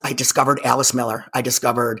I discovered Alice Miller. I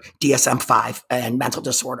discovered DSM-5 and mental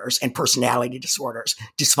disorders and personality disorders,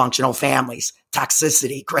 dysfunctional families,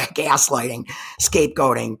 toxicity, gaslighting,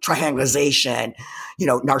 scapegoating, triangulation,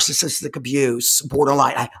 narcissistic abuse,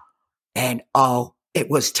 borderline. It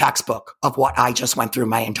was textbook of what I just went through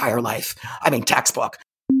my entire life. I mean, textbook.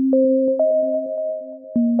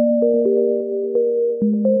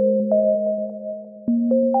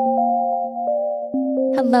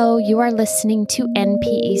 Hello, you are listening to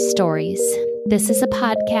NPE Stories. This is a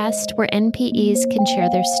podcast where NPEs can share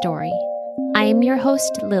their story. I am your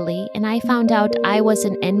host, Lily, and I found out I was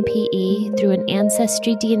an NPE through an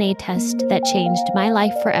Ancestry DNA test that changed my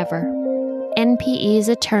life forever. NPE is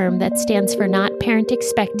a term that stands for Not Parent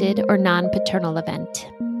Expected or Non-Paternal Event.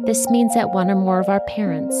 This means that one or more of our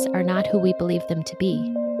parents are not who we believe them to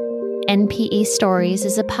be. NPE Stories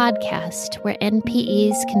is a podcast where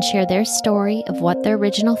NPEs can share their story of what their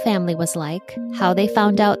original family was like, how they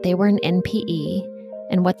found out they were an NPE,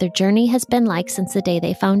 and what their journey has been like since the day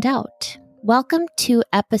they found out. Welcome to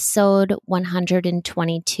episode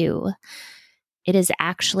 122. It is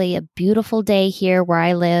actually a beautiful day here where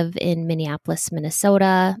I live in Minneapolis,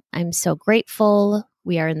 Minnesota. I'm so grateful.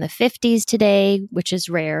 We are in the 50s today, which is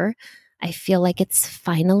rare. I feel like it's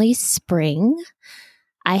finally spring.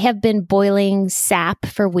 I have been boiling sap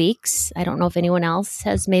for weeks. I don't know if anyone else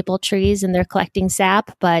has maple trees and they're collecting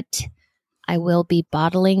sap, but I will be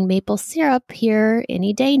bottling maple syrup here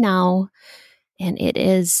any day now. And it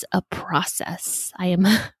is a process. I am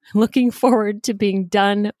looking forward to being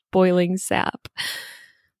done boiling sap.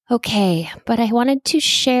 Okay, but I wanted to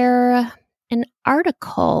share an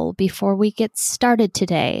article before we get started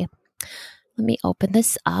today. Let me open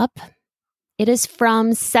this up. It is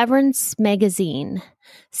from Severance magazine.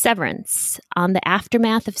 Severance, on the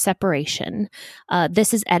aftermath of separation.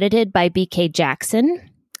 This is edited by B.K. Jackson.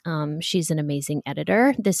 She's an amazing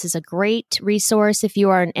editor. This is a great resource if you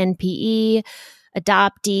are an NPE,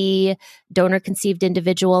 adoptee, donor-conceived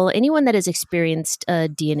individual, anyone that has experienced a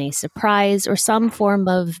DNA surprise or some form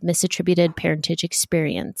of misattributed parentage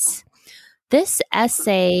experience. This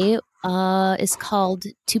essay is called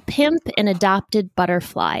To Pimp an Adopted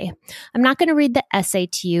Butterfly. I'm not going to read the essay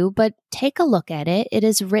to you, but take a look at it. It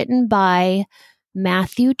is written by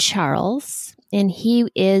Matthew Charles, and he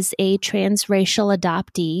is a transracial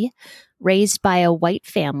adoptee raised by a white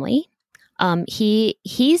family.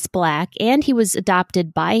 He's Black, and he was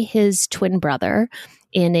adopted by his twin brother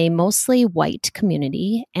in a mostly white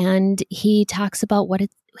community, and he talks about what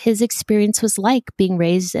his experience was like being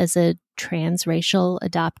raised as a transracial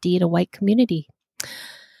adoptee in a white community.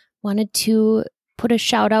 Wanted to put a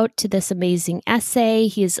shout out to this amazing essay.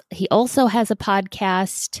 He also has a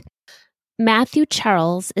podcast. Matthew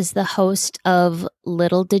Charles is the host of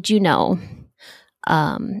Little Did You Know.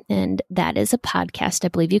 And that is a podcast I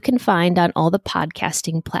believe you can find on all the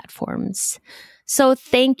podcasting platforms. So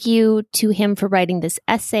thank you to him for writing this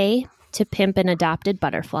essay, To Pimp an Adopted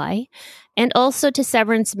Butterfly, and also to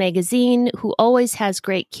Severance magazine, who always has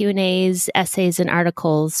great Q&As, essays, and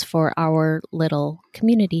articles for our little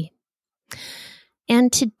community.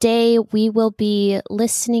 And today we will be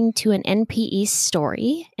listening to an NPE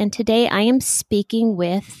story, and today I am speaking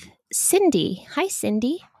with Cindy. Hi,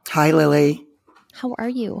 Cindy. Hi, Lily. How are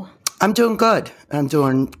you? I'm doing good.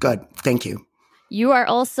 Thank you. You are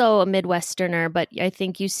also a Midwesterner, but I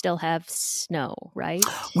think you still have snow, right?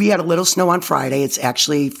 We had a little snow on Friday. It's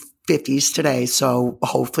actually 50s today, so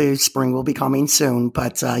hopefully spring will be coming soon.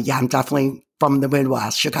 But I'm definitely from the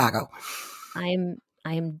Midwest, Chicago. I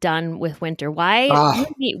am done with winter. Why?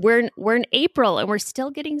 We're in April and we're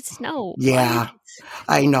still getting snow. Yeah,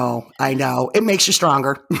 I know. It makes you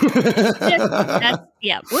stronger.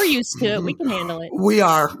 We're used to it. We can handle it. We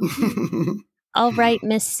are. All right,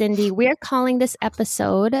 Miss Cindy, we're calling this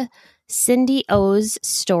episode Cindy O's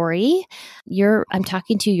Story. I'm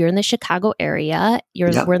talking to you. You're in the Chicago area.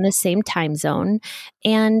 We're in the same time zone.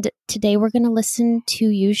 And today we're going to listen to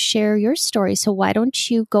you share your story. So why don't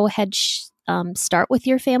you go ahead, start with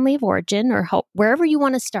your family of origin or wherever you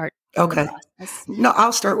want to start. Okay. No,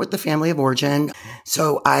 I'll start with the family of origin.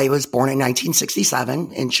 So I was born in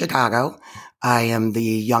 1967 in Chicago. I am the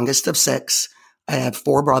youngest of six. I have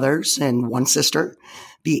four brothers and one sister.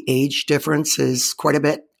 The age difference is quite a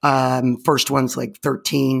bit. First one's like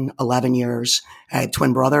 13, 11 years. I have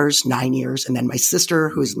twin brothers, 9 years. And then my sister,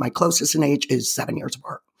 who's my closest in age, is 7 years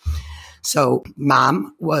apart. So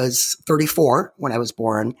mom was 34 when I was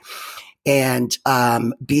born. And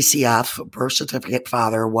BCF, birth certificate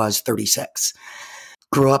father, was 36.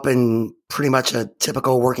 Grew up in pretty much a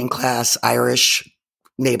typical working class Irish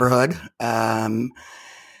neighborhood.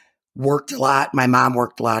 worked a lot. My mom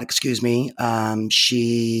worked a lot, excuse me.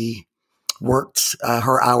 She worked,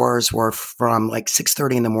 her hours were from like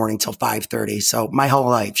 6:30 in the morning till 5:30. So my whole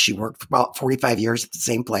life, she worked for about 45 years at the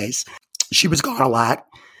same place. She was gone a lot.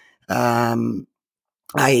 Um,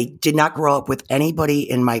 I did not grow up with anybody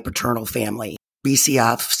in my paternal family.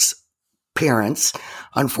 BCF's parents,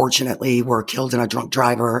 unfortunately, were killed in a drunk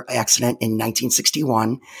driver accident in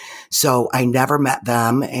 1961. So I never met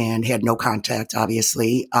them and had no contact,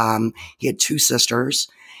 obviously. He had two sisters,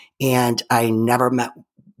 and I never met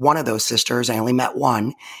one of those sisters. I only met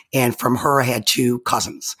one. And from her, I had two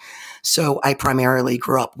cousins. So I primarily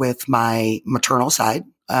grew up with my maternal side.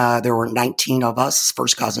 There were 19 of us,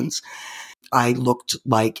 first cousins. I looked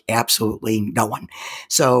like absolutely no one.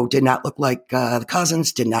 So did not look like the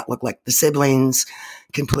cousins, did not look like the siblings,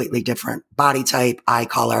 completely different body type, eye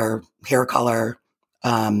color, hair color,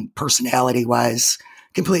 personality wise,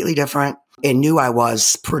 completely different, and knew I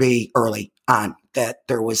was pretty early on that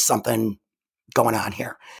there was something going on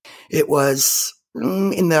here. It was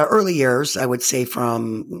in the early years, I would say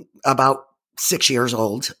from about 6 years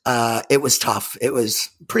old. It was tough. It was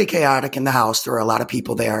pretty chaotic in the house. There were a lot of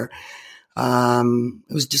people there.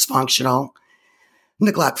 It was dysfunctional,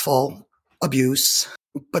 neglectful, abuse,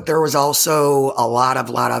 but there was also a lot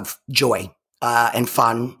of joy, and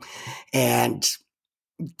fun. And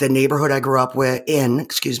the neighborhood I grew up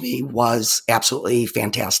was absolutely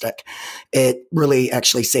fantastic. It really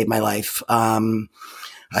actually saved my life. I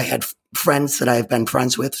had friends that I've been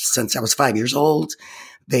friends with since I was 5 years old.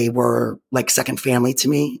 They were like second family to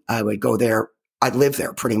me. I would go there. I'd live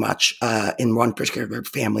there pretty much, in one particular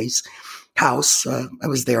family's house. I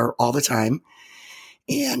was there all the time.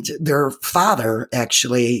 And their father,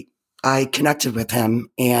 actually, I connected with him,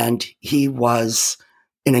 and he was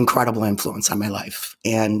an incredible influence on my life.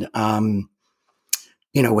 And,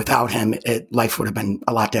 without him, life would have been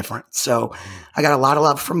a lot different. So I got a lot of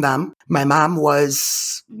love from them. My mom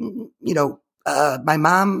was,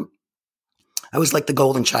 I was like the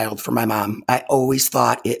golden child for my mom. I always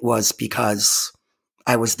thought it was because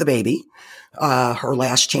I was the baby, her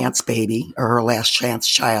last chance baby, or her last chance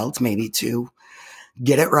child, maybe to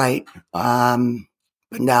get it right. But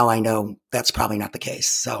now I know that's probably not the case.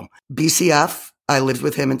 So BCF, I lived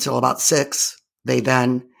with him until about 6. They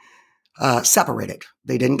then separated.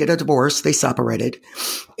 They didn't get a divorce. They separated,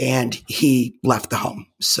 and he left the home.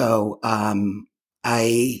 So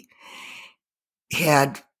I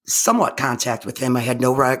had somewhat contact with him. I had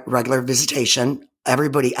no regular visitation.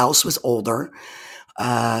 Everybody else was older.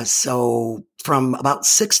 So from about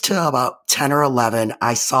 6 to about 10 or 11,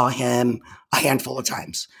 I saw him a handful of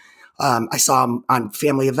times. I saw him on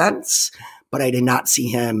family events, but I did not see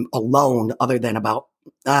him alone other than about,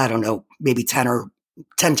 I don't know, maybe 10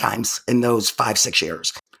 times in those 5-6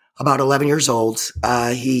 years. About 11 years old,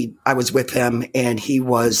 I was with him, and he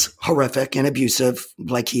was horrific and abusive,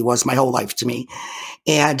 like he was my whole life to me.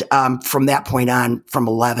 And from that point on, from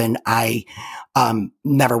 11, I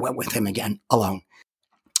never went with him again alone.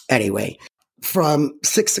 Anyway, from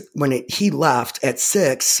 6, he left at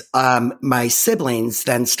 6, my siblings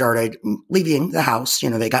then started leaving the house.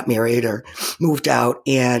 They got married or moved out.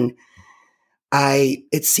 And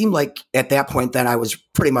it seemed like at that point then I was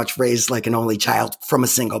pretty much raised like an only child from a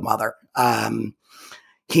single mother.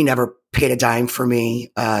 He never paid a dime for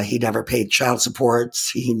me. He never paid child support.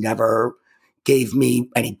 He never gave me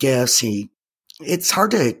any gifts. It's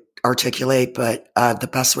hard to articulate, but the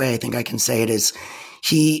best way I think I can say it is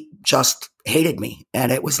he just hated me.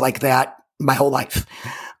 And it was like that my whole life.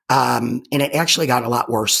 And it actually got a lot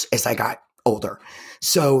worse as I got older.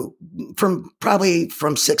 So from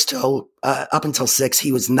 6 till up until 6,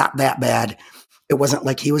 he was not that bad. It wasn't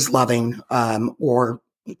like he was loving or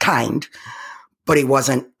kind, but he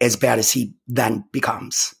wasn't as bad as he then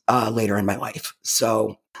becomes later in my life.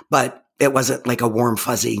 So, but it wasn't like a warm,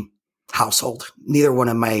 fuzzy household. Neither one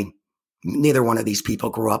of these people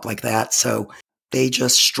grew up like that. So they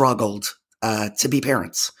just struggled to be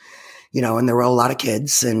parents. And there were a lot of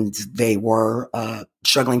kids, and they were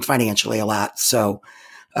struggling financially a lot. So,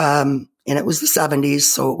 and it was the 70s,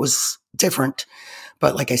 so it was different.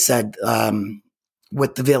 But like I said,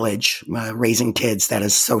 with the village, raising kids, that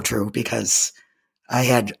is so true, because I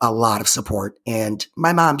had a lot of support. And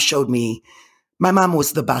my mom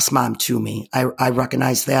was the best mom to me. I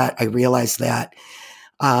recognized that. I realized that.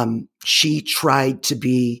 She tried to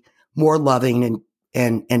be more loving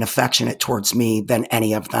and affectionate towards me than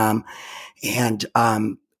any of them. And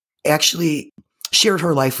actually shared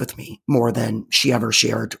her life with me more than she ever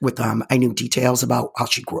shared with them. I knew details about how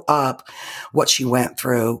she grew up, what she went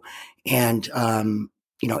through. And,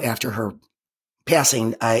 after her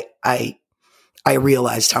passing, I I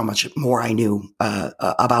realized how much more I knew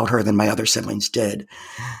about her than my other siblings did.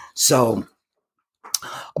 So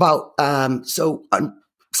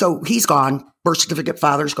so he's gone. Birth certificate,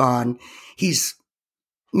 father's gone. He's,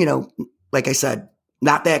 like I said,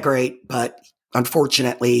 not that great, but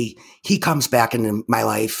unfortunately, he comes back into my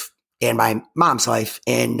life and my mom's life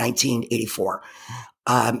in 1984.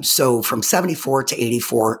 So from 74 to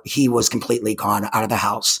 84, he was completely gone out of the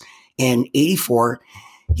house. In 84,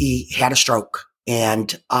 he had a stroke,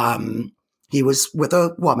 and he was with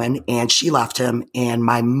a woman, and she left him, and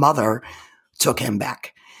my mother took him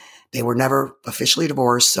back. They were never officially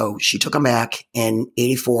divorced, so she took him back in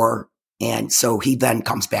 84, and so he then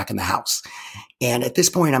comes back in the house. And at this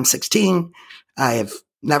point, I'm 16. I have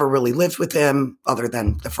never really lived with him other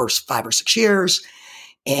than the first 5 or 6 years,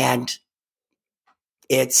 and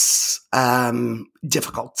it's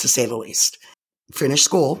difficult, to say the least. Finished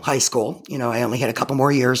school, high school. I only had a couple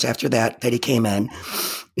more years after that he came in,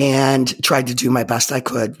 and tried to do my best I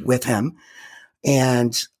could with him.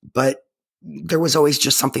 But there was always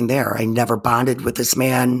just something there. I never bonded with this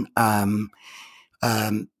man.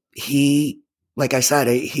 He, like I said,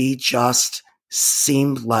 he just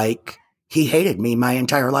seemed like he hated me my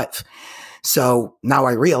entire life. So now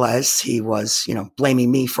I realize he was,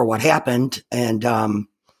 blaming me for what happened, and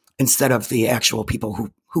instead of the actual people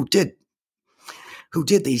who did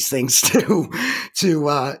these things to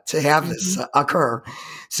have this occur.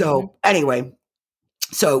 So anyway,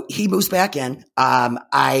 so he moves back in.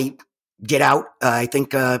 I get out, I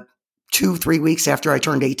think 2-3 weeks after I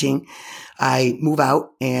turned 18, I move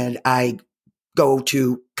out and I go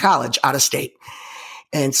to college out of state.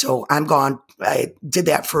 And so I'm gone. I did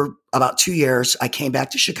that for about 2 years. I came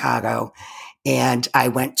back to Chicago and I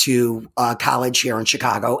went to college here in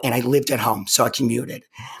Chicago, and I lived at home. So I commuted.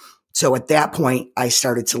 So at that point, I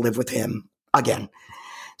started to live with him again.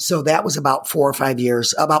 So that was about 4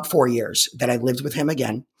 years that I lived with him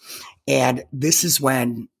again. And this is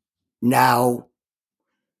when now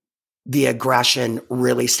the aggression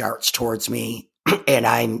really starts towards me. And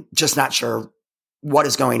I'm just not sure what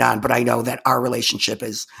is going on, but I know that our relationship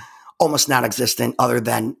is almost non-existent, other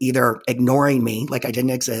than either ignoring me like I didn't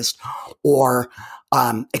exist, or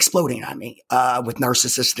exploding on me with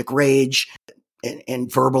narcissistic rage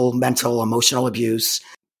and verbal, mental, emotional abuse.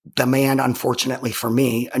 The man, unfortunately for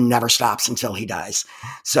me, never stops until he dies.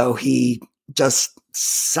 So he just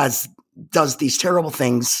does these terrible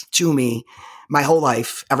things to me my whole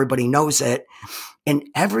life. Everybody knows it. And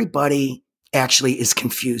everybody actually is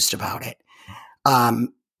confused about it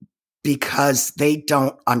because they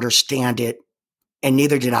don't understand it. And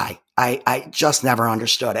neither did I. I just never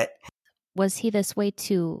understood it. Was he this way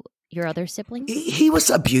to your other siblings? He was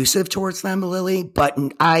abusive towards them, Lily, but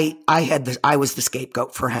I was the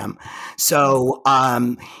scapegoat for him. So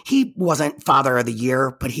he wasn't father of the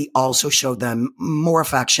year, but he also showed them more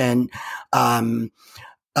affection.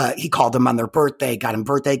 He called them on their birthday, got them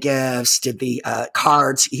birthday gifts, did the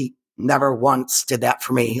cards. He never once did that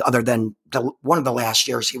for me, other than one of the last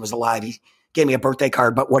years he was alive. He gave me a birthday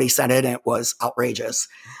card, but what he sent in it was outrageous.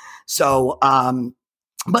 So,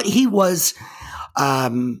 but he was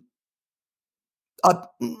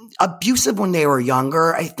abusive when they were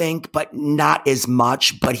younger, I think, but not as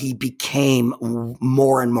much. But he became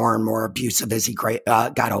more and more and more abusive as he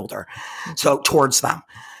got older. So towards them,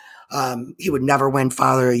 he would never win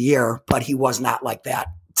Father of the Year, but he was not like that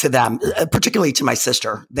to them, particularly to my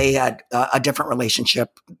sister. They had a different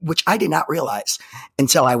relationship, which I did not realize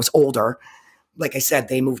until I was older. Like I said,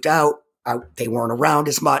 they moved out. They weren't around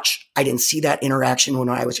as much. I didn't see that interaction when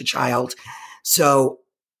I was a child. So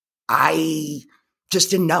I just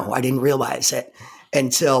didn't know. I didn't realize it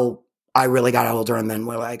until I really got older, and then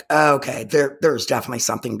we're like, oh, okay, there's definitely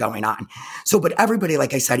something going on. So, but everybody,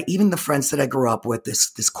 like I said, even the friends that I grew up with,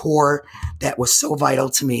 this core that was so vital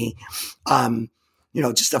to me,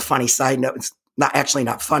 just a funny side note, it's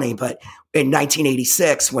not funny, but in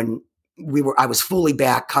 1986, when I was fully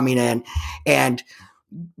back coming in, and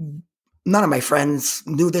none of my friends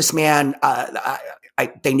knew this man.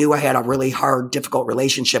 They knew I had a really hard, difficult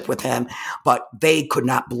relationship with him, but they could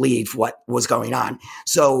not believe what was going on.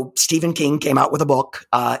 So Stephen King came out with a book,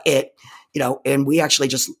 and we actually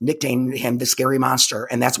just nicknamed him the Scary Monster.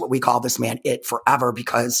 And that's what we call this man, It, forever,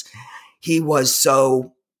 because he was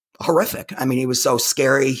so horrific. I mean, he was so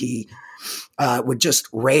scary. He would just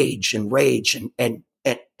rage and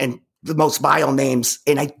the most vile names.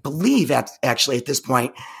 And I believe actually at this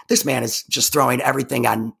point, this man is just throwing everything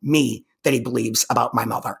on me that he believes about my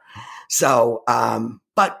mother. So,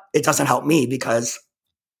 but it doesn't help me because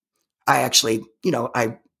I actually,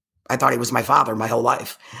 I I thought he was my father my whole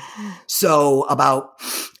life. So about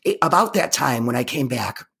that time when I came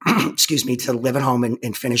back, excuse me, to live at home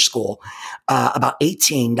and finish school, about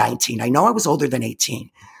 18, 19, I know I was older than 18,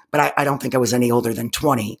 but I don't think I was any older than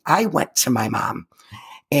 20. I went to my mom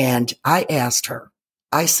and I asked her,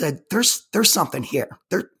 I said, there's something here.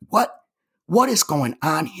 What is going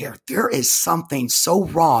on here? There is something so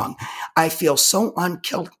wrong. I feel so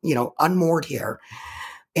unmoored here.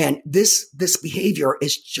 And this behavior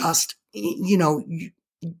is just,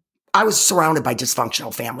 I was surrounded by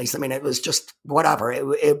dysfunctional families. I mean, it was just whatever.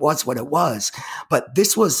 It was what it was. But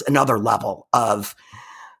this was another level of,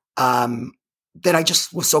 that I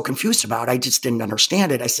just was so confused about. I just didn't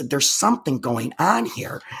understand it. I said, there's something going on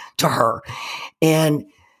here to her. And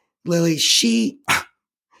Lily, she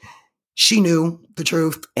knew the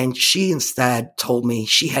truth, and she instead told me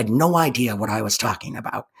she had no idea what I was talking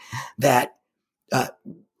about, that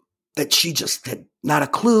she just had not a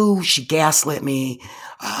clue. She gaslit me.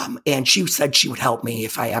 And she said she would help me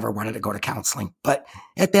if I ever wanted to go to counseling. But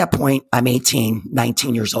at that point, I'm 18,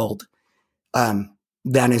 19 years old.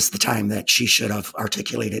 Then is the time that she should have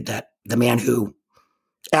articulated that the man who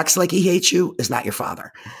acts like he hates you is not your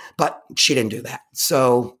father. But she didn't do that.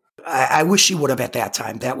 So I wish she would have at that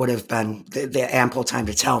time. That would have been the ample time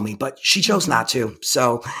to tell me, but she chose not to.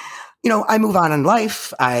 So, I move on in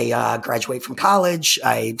life. I graduate from college.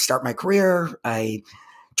 I start my career. I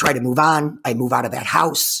try to move on. I move out of that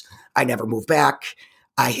house. I never move back.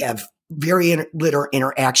 I have very little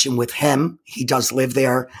interaction with him. He does live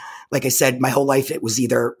there. Like I said, my whole life, it was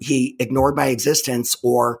either he ignored my existence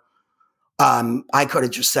or I could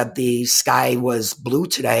have just said the sky was blue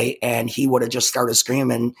today and he would have just started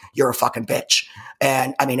screaming, "You're a fucking bitch."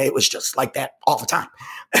 And I mean, it was just like that all the time.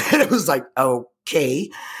 And it was like, okay.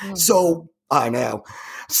 Mm-hmm. So I know.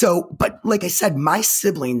 So, but like I said, my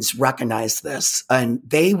siblings recognized this and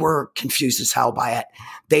they were confused as hell by it.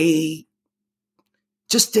 They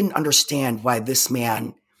just didn't understand why this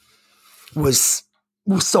man was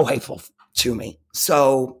so hateful to me.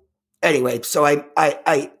 So anyway, so I'm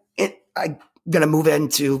going to move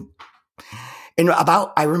into,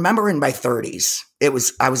 I remember in my 30s,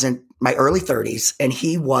 I was in my early 30s and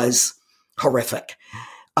he was horrific.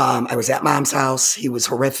 I was at mom's house. He was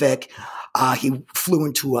horrific. He flew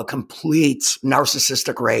into a complete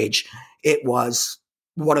narcissistic rage. It was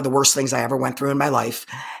one of the worst things I ever went through in my life.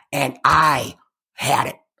 And I had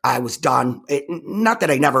it. I was done. Not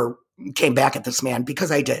that I never came back at this man,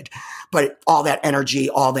 because I did, but all that energy,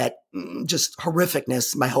 all that just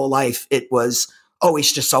horrificness my whole life, it was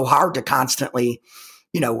always just so hard to constantly,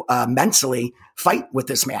 mentally fight with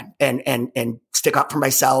this man and stick up for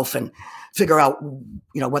myself and figure out,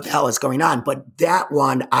 what the hell is going on. But that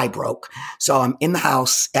one I broke. So I'm in the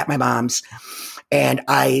house at my mom's and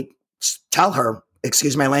I tell her,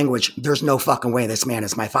 excuse my language, there's no fucking way this man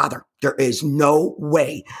is my father. There is no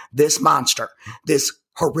way this monster, this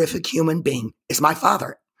horrific human being is my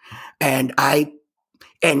father. And I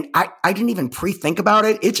didn't even pre-think about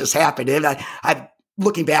it. It just happened. And I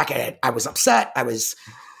looking back at it, I was upset. I was,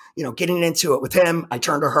 getting into it with him. I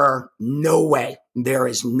turned to her. No way. There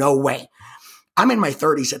is no way. I'm in my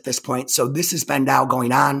 30s at this point. So this has been now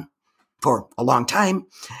going on for a long time.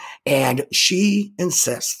 And she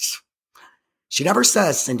insists. She never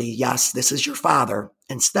says, Cindy, yes, this is your father.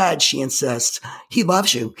 Instead, she insists, he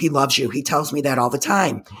loves you. He loves you. He tells me that all the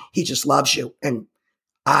time. He just loves you. And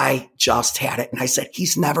I just had it. And I said,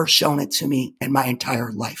 he's never shown it to me in my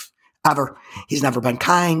entire life, ever. He's never been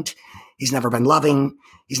kind. He's never been loving.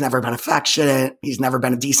 He's never been affectionate. He's never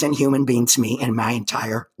been a decent human being to me in my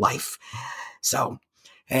entire life. So,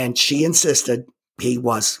 and she insisted he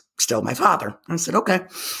was still my father. I said, okay.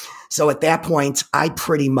 So at that point, I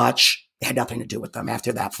pretty much had nothing to do with them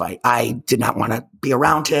after that fight. I did not want to be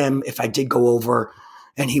around him. If I did go over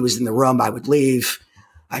and he was in the room, I would leave.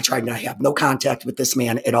 I tried to have no contact with this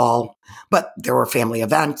man at all. But there were family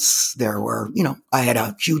events. There were, I had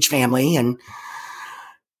a huge family and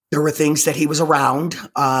there were things that he was around,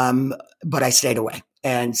 but I stayed away.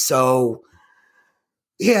 And so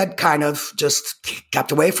he had kind of just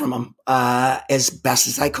kept away from him as best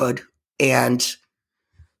as I could. And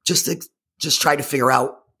just try to figure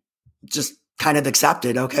out, just kind of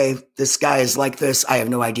accepted, okay, this guy is like this. I have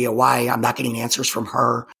no idea why. I'm not getting answers from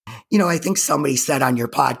her. I think somebody said on your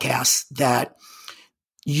podcast that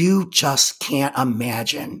you just can't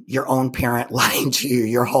imagine your own parent lying to you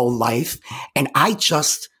your whole life. And I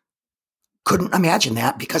just couldn't imagine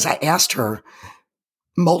that because I asked her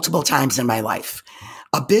multiple times in my life.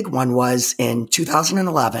 A big one was in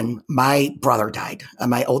 2011, my brother died.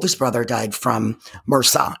 My oldest brother died from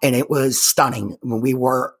MRSA, and it was stunning. We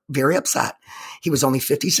were very upset. He was only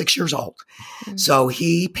 56 years old. Mm-hmm. So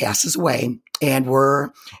he passes away, and we're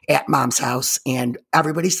at mom's house, and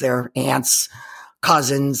everybody's there, aunts,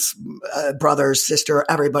 cousins, brothers, sister,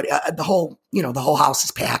 everybody, the whole house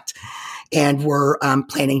is packed, and we're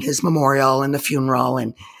planning his memorial and the funeral.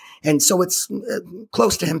 And so it's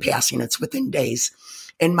close to him passing. It's within days.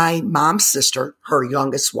 And my mom's sister, her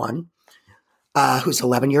youngest one, who's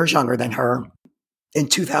 11 years younger than her, in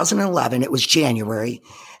 2011, it was January,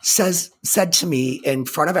 said to me in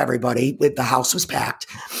front of everybody, the house was packed,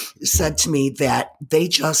 said to me that they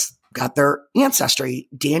just got their ancestry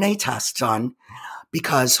DNA test done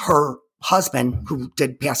because her husband, who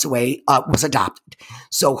did pass away, was adopted.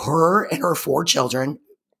 So her and her 4 children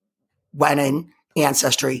went in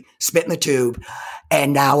ancestry, spit in the tube,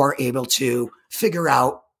 and now are able to figure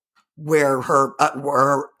out where her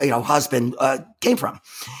husband came from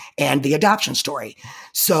and the adoption story.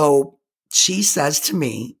 So she says to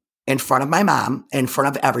me in front of my mom, in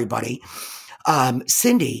front of everybody,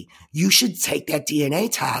 Cindy, you should take that DNA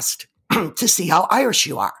test to see how Irish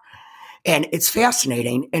you are. And it's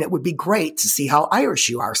fascinating, and it would be great to see how Irish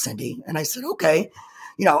you are, Cindy. And I said, okay.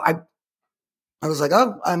 I was like,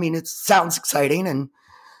 oh, I mean, it sounds exciting. And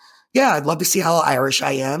yeah, I'd love to see how Irish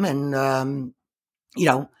I am. And,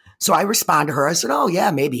 so I respond to her. I said, oh,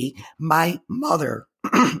 yeah, maybe. My mother,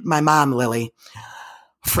 my mom, Lily,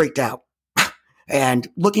 freaked out. And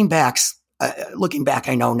looking back,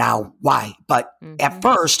 I know now why. But at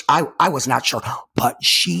first, I was not sure. But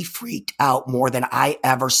she freaked out more than I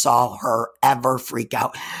ever saw her ever freak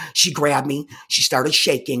out. She grabbed me. She started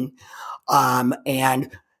shaking.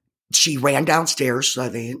 And she ran downstairs,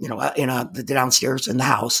 downstairs in the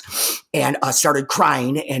house, and started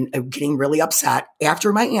crying and getting really upset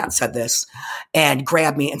after my aunt said this, and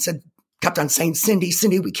grabbed me and kept on saying,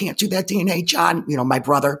 Cindy, we can't do that DNA. John, my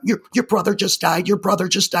brother, your brother just died. Your brother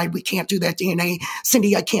just died. We can't do that DNA.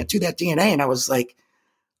 Cindy, I can't do that DNA. And I was like,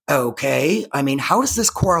 okay. I mean, how does this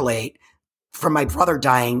correlate from my brother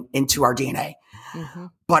dying into our DNA? Mm-hmm.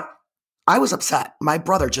 But I was upset. My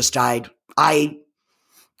brother just died. I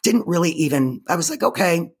was like,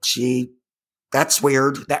 okay, that's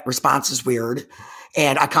weird. That response is weird.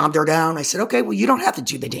 And I calmed her down. I said, okay, well, you don't have to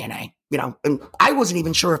do the DNA, and I wasn't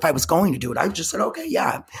even sure if I was going to do it. I just said, okay,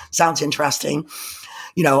 yeah, sounds interesting.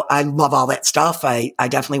 I love all that stuff. I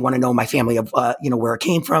definitely want to know my family of, where it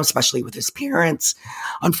came from, especially with his parents.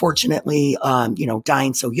 Unfortunately,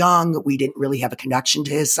 dying so young, we didn't really have a connection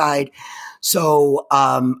to his side. So,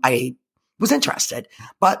 I was interested,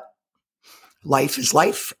 but life is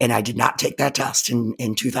life. And I did not take that test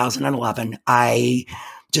in 2011. I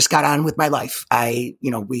just got on with my life. My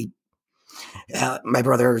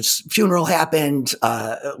brother's funeral happened,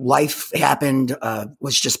 life happened,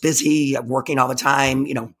 was just busy, working all the time,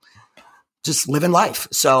 just living life.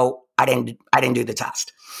 So I didn't do the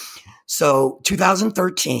test. So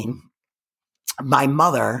 2013, my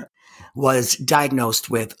mother was diagnosed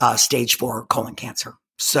with stage 4 colon cancer.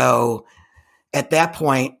 So at that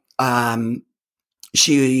point,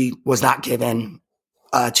 she was not given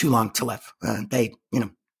too long to live. They,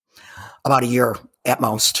 about a year at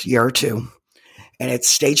most, year or two, and it's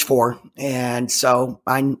stage 4. And so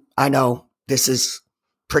I know this is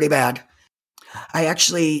pretty bad.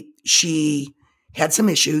 She had some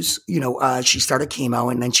issues, she started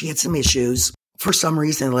chemo, and then she had some issues. For some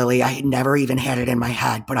reason, Lily, I had never even had it in my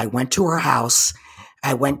head, but I went to her house.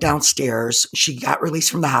 I went downstairs. She got released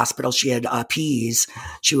from the hospital. She had PEs.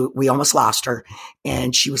 We almost lost her,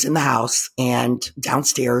 and she was in the house and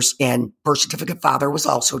downstairs. And birth certificate father was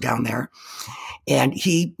also down there, and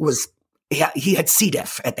he had C.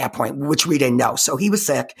 diff at that point, which we didn't know. So he was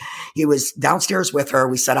sick. He was downstairs with her.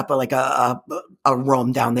 We set up a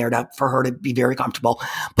room down there for her to be very comfortable,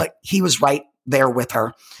 but he was right there with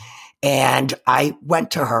her. And I went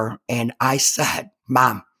to her and I said,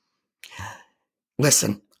 Mom,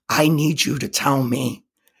 listen, I need you to tell me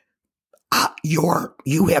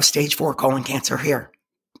you have stage 4 colon cancer here.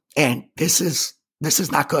 And this is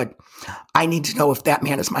not good. I need to know if that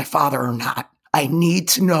man is my father or not. I need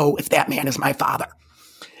to know if that man is my father.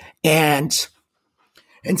 And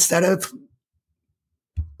instead of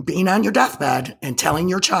being on your deathbed and telling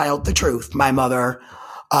your child the truth, my mother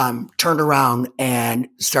turned around and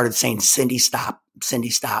started saying, Cindy, stop, Cindy,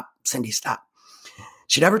 stop, Cindy, stop.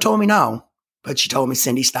 She never told me no, but she told me,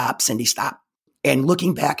 Cindy, stop, Cindy, stop. And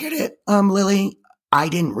looking back at it, Lily, I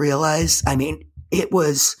didn't realize, it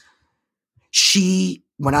was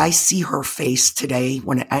when I see her face today,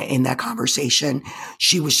 in that conversation,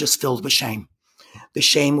 she was just filled with shame The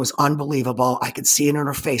shame was unbelievable. I could see it in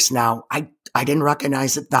her face now. I didn't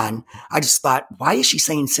recognize it then. I just thought, why is she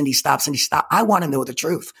saying, Cindy, stop, Cindy, stop? I want to know the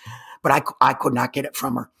truth, but I could not get it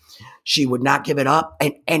from her. She would not give it up.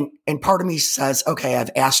 And part of me says, okay,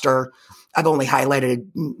 I've asked her, I've only highlighted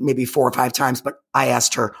maybe 4 or 5 times, but I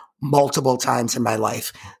asked her multiple times in my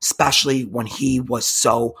life, especially when he was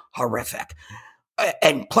so horrific.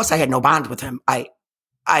 And plus I had no bond with him. I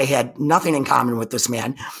had nothing in common with this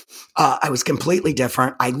man. I was completely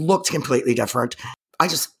different. I looked completely different. I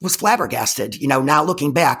just was flabbergasted, now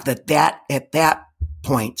looking back that at that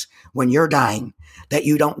point when you're dying, that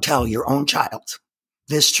you don't tell your own child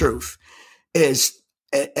this truth is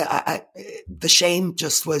the shame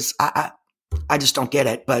just was, I just don't get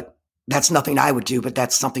it, but that's nothing I would do, but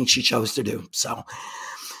that's something she chose to do.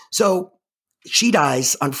 So she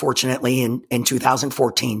dies, unfortunately, in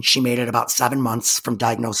 2014. She made it about 7 months from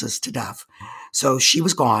diagnosis to death. So she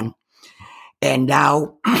was gone. And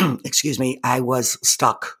now, excuse me, I was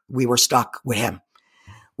stuck. We were stuck with him,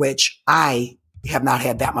 which I have not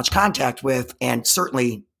had that much contact with and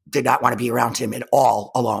certainly did not want to be around him at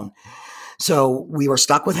all alone. So we were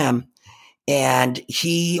stuck with him. And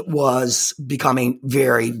he was becoming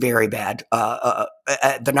very, very bad. The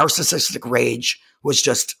narcissistic rage was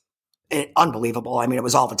just unbelievable. I mean, it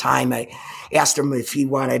was all the time. I asked him if he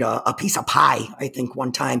wanted a piece of pie, I think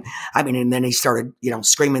one time. I mean, and then he started,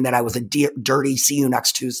 screaming that I was a dirty, see you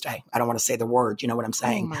next Tuesday. I don't want to say the word. You know what I'm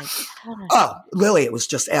saying? Oh, my gosh. Oh, Lily, it was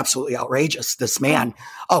just absolutely outrageous. This man,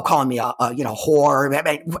 calling me a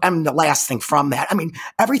whore. I mean, the last thing from that. I mean,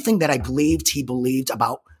 everything that I believed he believed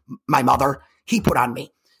about my mother, he put on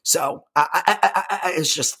me. So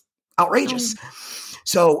it's just outrageous.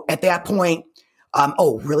 So at that point,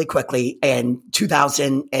 really quickly, in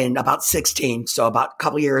 2016, so about a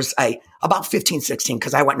couple years, about 15, 16,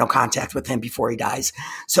 because I went no contact with him before he dies.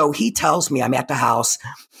 So he tells me I'm at the house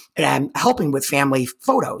and I'm helping with family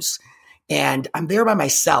photos. And I'm there by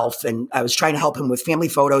myself, and I was trying to help him with family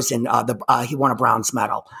photos, and he won a bronze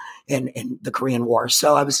medal in the Korean War.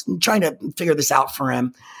 So I was trying to figure this out for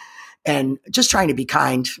him and just trying to be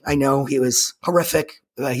kind. I know he was horrific.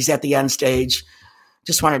 He's at the end stage.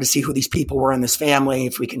 Just wanted to see who these people were in this family,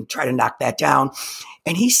 if we can try to knock that down.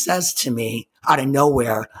 And he says to me out of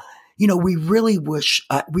nowhere, we really wish,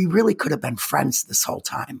 we really could have been friends this whole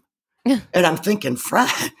time. And I'm thinking,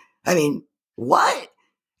 friend? I mean, what?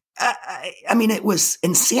 I mean, it was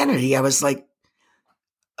insanity. I was like,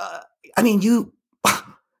 I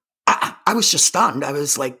was just stunned. I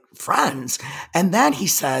was like, friends. And then he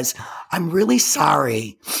says, I'm really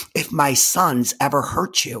sorry if my sons ever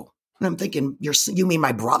hurt you. And I'm thinking, you mean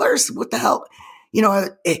my brothers? What the hell?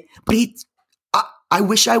 But I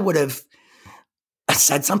wish I would have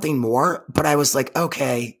said something more, but I was like,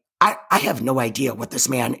 okay, I have no idea what this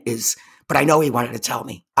man is, but I know he wanted to tell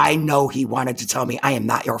me. I know he wanted to tell me, I am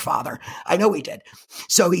not your father. I know he did.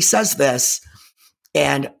 So he says this,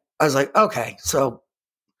 and I was like, okay, so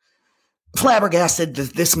flabbergasted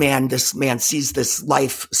that this man sees this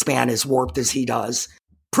lifespan as warped as he does.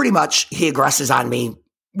 Pretty much he aggresses on me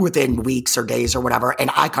within weeks or days or whatever, and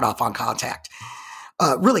I cut off on contact.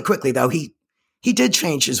 Really quickly, though, he did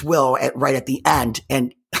change his will right at the end,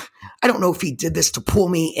 and I don't know if he did this to pull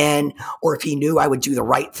me in or if he knew I would do the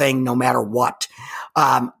right thing no matter what.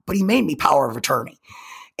 But he made me power of attorney,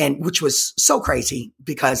 and which was so crazy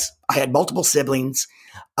because I had multiple siblings.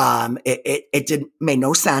 It made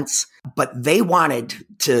no sense, but they wanted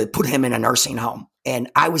to put him in a nursing home.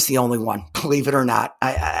 And I was the only one, believe it or not.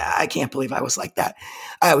 I can't believe I was like that.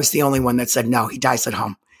 I was the only one that said, no, he dies at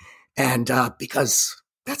home. And because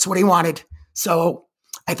that's what he wanted. So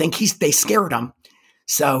I think they scared him.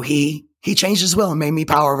 So he changed his will and made me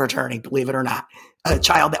power of attorney, believe it or not. A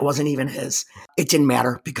child that wasn't even his. It didn't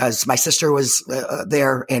matter because my sister was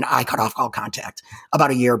there and I cut off all contact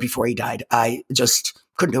about a year before he died. I just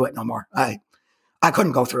couldn't do it no more. I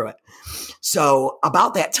couldn't go through it. So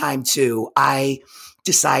about that time too, I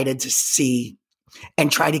decided to see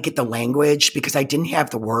and try to get the language because I didn't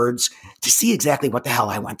have the words to see exactly what the hell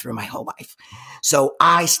I went through my whole life. So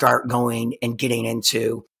I start going and getting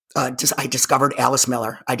into, I discovered Alice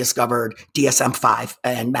Miller. I discovered DSM-5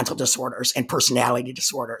 and mental disorders and personality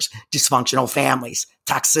disorders, dysfunctional families,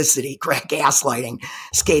 toxicity, gaslighting,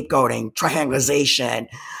 scapegoating, triangulation,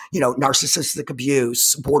 narcissistic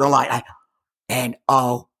abuse, borderline.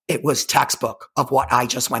 It was textbook of what I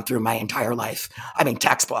just went through my entire life. I mean,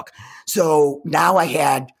 textbook. So now I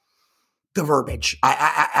had the verbiage.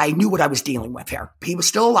 I knew what I was dealing with here. He was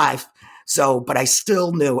still alive. But I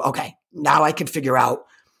still knew, okay, now I could figure out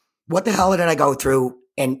what the hell did I go through?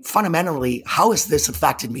 And fundamentally, how has this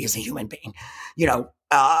affected me as a human being?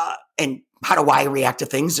 And how do I react to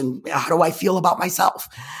things and how do I feel about myself?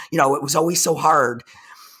 You know, it was always so hard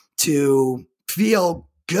to feel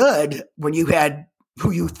good when you had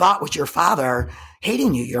who you thought was your father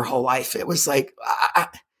hating you your whole life. It was like,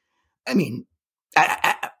 I mean,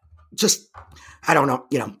 just, I don't know,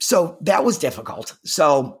 you know, so that was difficult.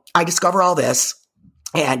 So I discover all this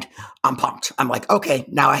and I'm pumped. I'm like, okay,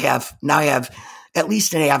 now I have at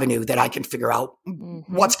least an avenue that I can figure out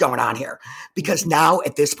what's going on here. Because now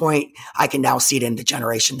at this point, I can now see it in the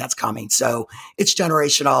generation that's coming. So it's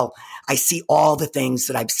generational. I see all the things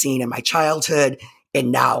that I've seen in my childhood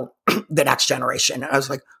and now the next generation. And I was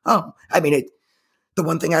like, oh, I mean, the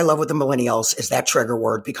one thing I love with the millennials is that trigger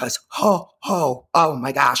word because, oh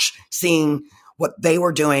my gosh, seeing what they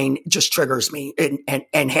were doing just triggers me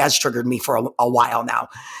and has triggered me for a while now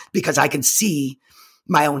because I can see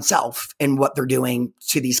my own self and what they're doing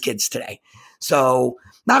to these kids today. So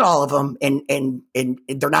not all of them, and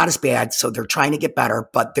they're not as bad. So they're trying to get better,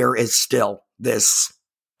 but there is still this,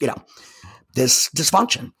 you know, this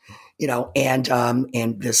dysfunction, you know, and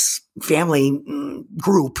this family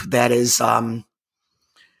group that is,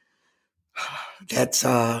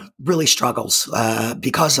 that really struggles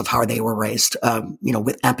because of how they were raised, you know,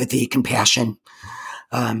 with empathy, compassion,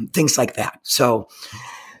 things like that. So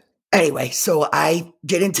anyway, so I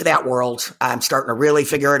get into that world. I'm starting to really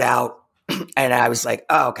figure it out. And I was like,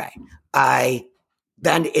 oh, okay.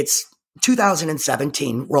 Then it's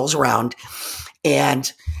 2017 rolls around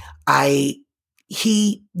and the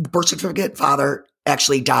birth certificate father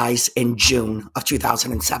actually dies in June of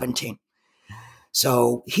 2017.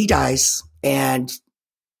 So he dies. And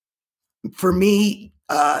for me,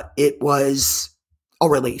 it was a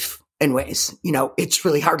relief in ways. You know, it's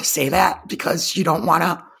really hard to say that because you don't want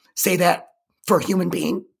to say that for a human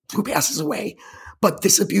being who passes away. But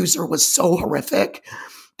this abuser was so horrific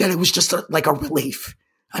that it was just like a relief.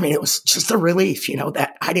 I mean, it was just a relief, you know,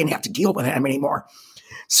 that I didn't have to deal with him anymore.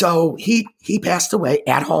 So he passed away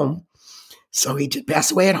at home. So he did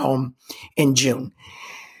pass away at home in June.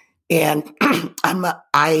 And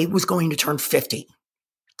I was going to turn 50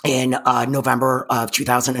 in November of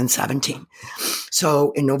 2017.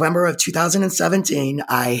 So in November of 2017,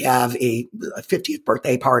 I have a 50th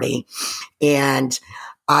birthday party. And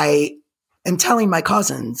I am telling my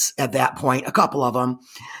cousins at that point, a couple of them,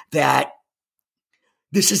 that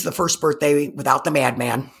this is the first birthday without the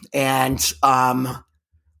madman. And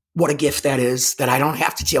what a gift that is, that I don't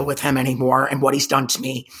have to deal with him anymore and what he's done to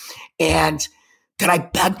me. And that I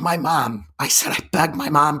begged my mom. I said, I begged my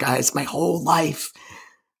mom, guys, my whole life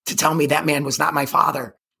to tell me that man was not my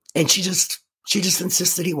father. And she just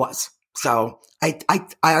insisted he was. So I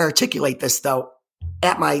articulate this though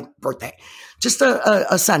at my birthday, just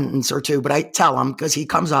a sentence or two, but I tell him because he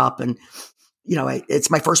comes up and, you know,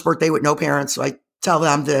 it's my first birthday with no parents. So I tell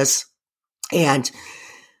them this and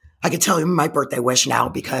I can tell him my birthday wish now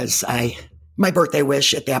because my birthday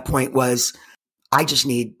wish at that point was, I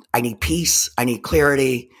need peace. I need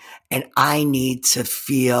clarity. And I need to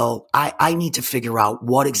feel, I need to figure out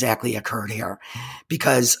what exactly occurred here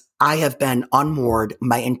because I have been unmoored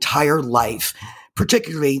my entire life,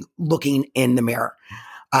 particularly looking in the mirror.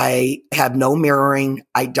 I have no mirroring.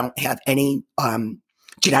 I don't have any,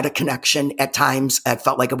 genetic connection. At times, I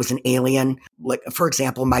felt like it was an alien. Like, for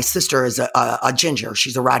example, my sister is a ginger.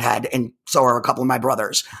 She's a redhead. And so are a couple of my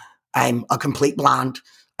brothers. I'm a complete blonde.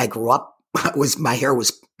 I grew up, my hair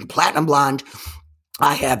was platinum blonde.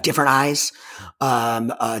 I have different eyes.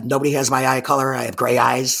 Nobody has my eye color. I have gray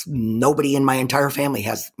eyes. Nobody in my entire family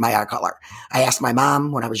has my eye color. I asked my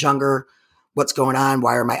mom when I was younger, what's going on?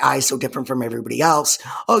 Why are my eyes so different from everybody else?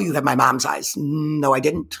 Oh, you have my mom's eyes. No, I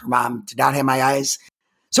didn't. Her mom did not have my eyes.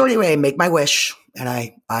 So anyway, I make my wish and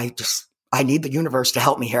I need the universe to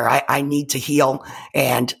help me here. I need to heal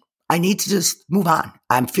and I need to just move on.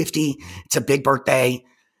 I'm 50. It's a big birthday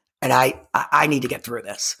and I need to get through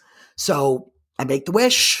this. So I make the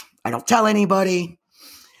wish. I don't tell anybody.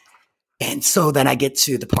 And so then I get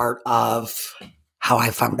to the part of how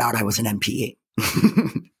I found out I was an NPE.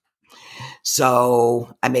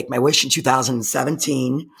 So I make my wish in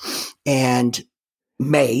 2017 and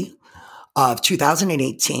May of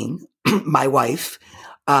 2018, my wife,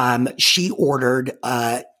 she ordered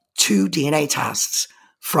 2 DNA tests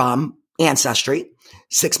from Ancestry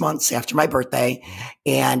 6 months after my birthday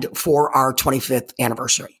and for our 25th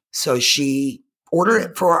anniversary. So she ordered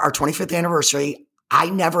it for our 25th anniversary. I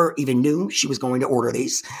never even knew she was going to order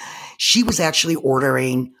these. She was actually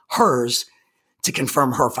ordering hers to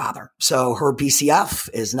confirm her father. So her BCF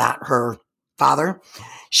is not her father.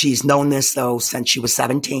 She's known this though since she was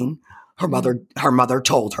 17. Her mother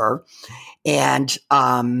told her. And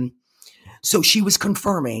so she was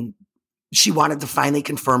confirming she wanted to finally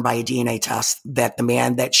confirm by a DNA test that the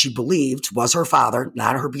man that she believed was her father,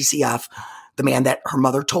 not her BCF, the man that her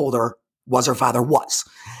mother told her was her father was.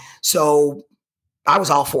 So I was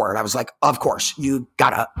all for it. I was like, of course, we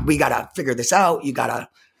gotta figure this out. You gotta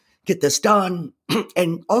get this done.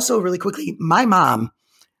 And also really quickly, my mom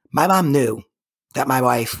knew that my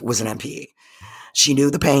wife was an NPE. She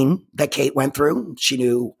knew the pain that Kate went through. She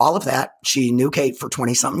knew all of that. She knew Kate for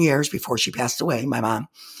 20 something years before she passed away, my mom.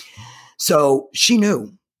 So she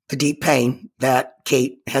knew the deep pain that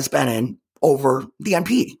Kate has been in over the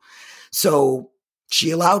NPE. So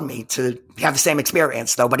she allowed me to have the same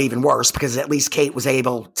experience, though, but even worse, because at least Kate was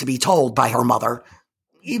able to be told by her mother,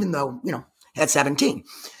 even though, at 17.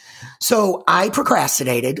 So I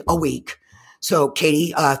procrastinated a week. So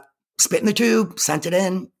Katie spit in the tube, sent it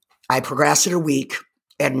in. I procrastinated a week,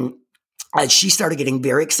 and she started getting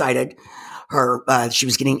very excited. She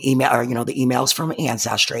was getting the emails from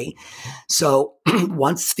Ancestry. So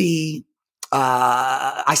once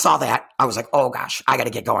I saw that, I was like, oh gosh, I got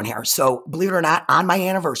to get going here. So believe it or not, on my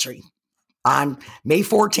anniversary, on May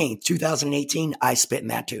 14th, 2018, I spit in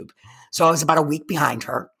that tube. So I was about a week behind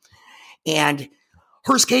her, and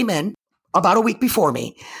hers came in about a week before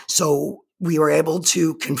me. So we were able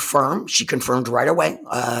to confirm, she confirmed right away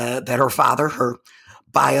that her father, her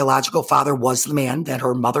biological father, was the man that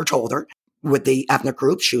her mother told her. With the ethnic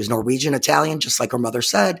group, she was Norwegian, Italian, just like her mother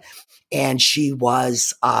said. And she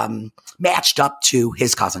was matched up to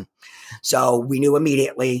his cousin. So we knew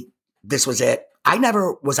immediately this was it. I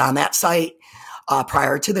never was on that site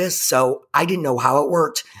prior to this, so I didn't know how it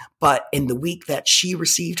worked. But in the week that she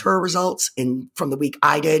received her results, and from the week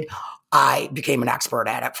I did, I became an expert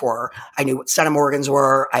at it for her. I knew what centimorgans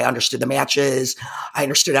were. I understood the matches. I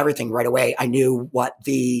understood everything right away. I knew what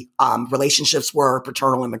the relationships were,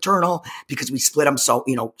 paternal and maternal, because we split them so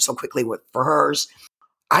quickly for hers.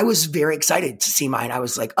 I was very excited to see mine. I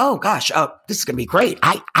was like, oh gosh, this is going to be great.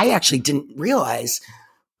 I actually didn't realize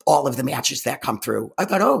all of the matches that come through. I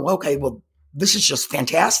thought, oh, okay, well, this is just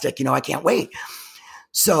fantastic. I can't wait.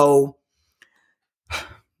 So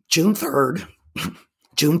June 3rd,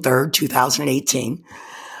 2018,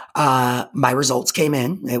 my results came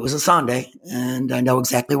in. It was a Sunday, and I know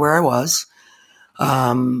exactly where I was.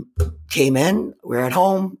 Came in, we're at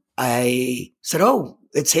home. I said, oh,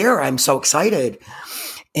 it's here. I'm so excited.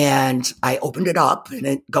 And I opened it up, and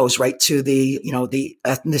it goes right to the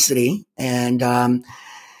ethnicity. And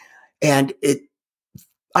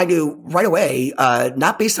I knew right away,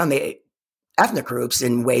 not based on the ethnic groups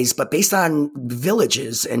in ways, but based on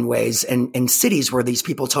villages in ways and cities where these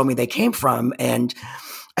people told me they came from. And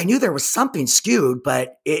I knew there was something skewed,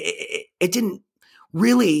 but it didn't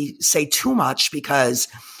really say too much because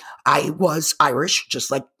I was Irish,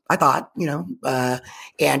 just like I thought,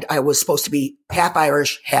 and I was supposed to be half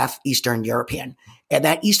Irish, half Eastern European. And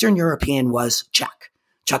that Eastern European was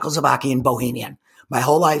Czechoslovakian, Bohemian. My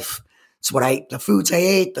whole life, it's the foods I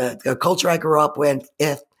ate, the culture I grew up with.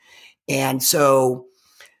 And so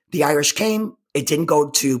the Irish came. It didn't go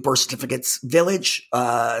to Birth Certificate's village,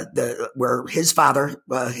 where his father,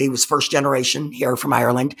 he was first generation here from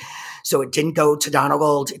Ireland. So it didn't go to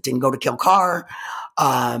Donegal. It didn't go to Kilcar,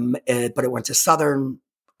 but it went to Southern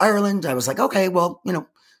Ireland. I was like, okay, well,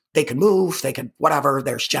 they could move, they could whatever.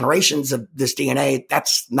 There's generations of this DNA.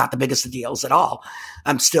 That's not the biggest of deals at all.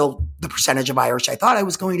 I'm still the percentage of Irish I thought I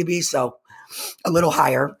was going to be, so a little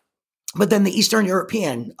higher. But then the Eastern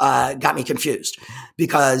European got me confused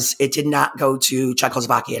because it did not go to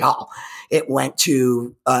Czechoslovakia at all. It went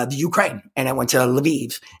to the Ukraine, and it went to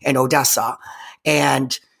Lviv and Odessa.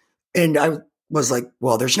 And I was like,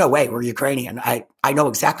 well, there's no way we're Ukrainian. I know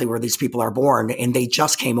exactly where these people are born, and they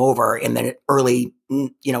just came over in the early,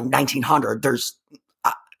 1900.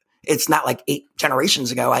 It's not like 8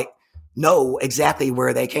 generations ago. I know exactly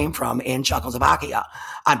where they came from in Czechoslovakia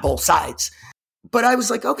on both sides. But I was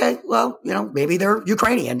like, okay, well, maybe they're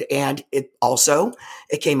Ukrainian. And it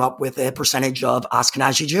came up with a percentage of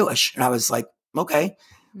Ashkenazi Jewish. And I was like, okay,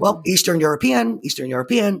 well, Eastern European,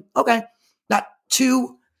 okay. Not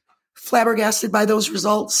too flabbergasted by those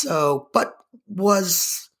results. But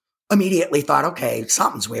was immediately thought, okay,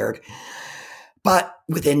 something's weird. But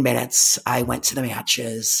within minutes, I went to the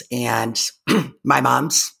matches, and my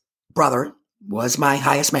mom's brother was my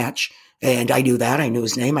highest match. And I knew that. I knew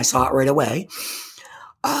his name. I saw it right away.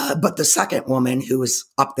 But the second woman who was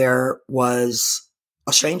up there was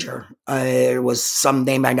a stranger. It was some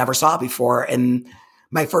name I never saw before. And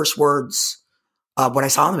my first words when I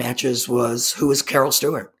saw the matches was, who is Carol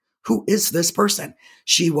Stewart? Who is this person?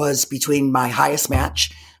 She was between my highest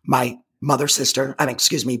match, my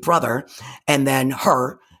brother, and then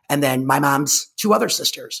her, and then my mom's 2 other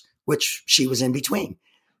sisters. which she was in between.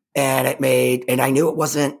 And and I knew it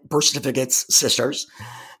wasn't birth certificate's sisters.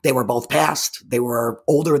 They were both passed. They were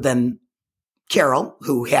older than Carol,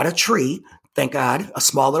 who had a tree, thank God, a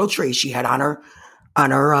small little tree she had on her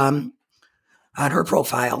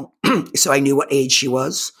profile. So I knew what age she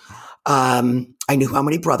was. I knew how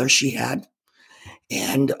many brothers she had.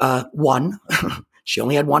 And one, she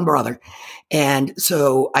only had one brother. And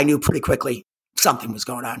so I knew pretty quickly something was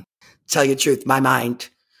going on. Tell you the truth, my mind,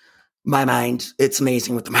 it's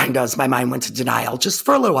amazing what the mind does. My mind went to denial just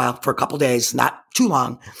for a little while, for a couple of days, not too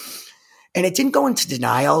long. And it didn't go into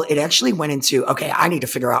denial. It actually went into, okay, I need to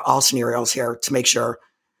figure out all scenarios here to make sure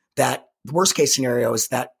that the worst case scenario is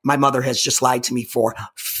that my mother has just lied to me for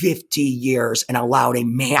 50 years and allowed a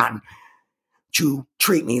man to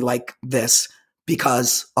treat me like this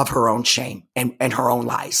because of her own shame and her own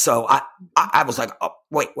lies. So I was like, oh,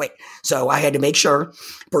 wait. So I had to make sure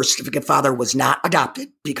birth certificate father was not adopted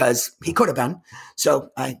because he could have been. So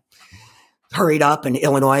I hurried up in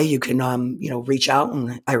Illinois. You can, reach out,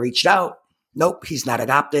 and I reached out. Nope, he's not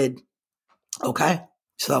adopted. Okay.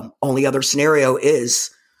 So only other scenario is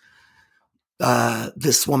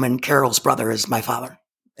this woman, Carol's brother, is my father.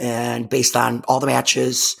 And based on all the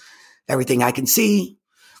matches, everything I can see,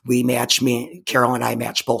 Carol and I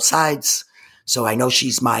match both sides. So I know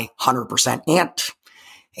she's my 100% aunt.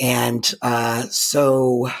 And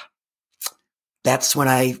so that's when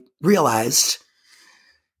I realized,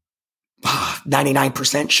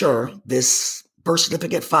 99% sure, this birth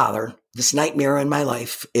certificate father, this nightmare in my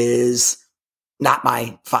life, is not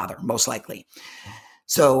my father, most likely.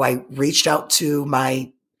 So I reached out to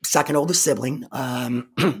my second oldest sibling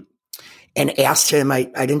and asked him, I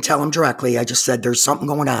didn't tell him directly. I just said, there's something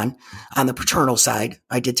going on the paternal side.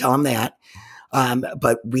 I did tell him that.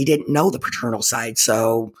 But we didn't know the paternal side.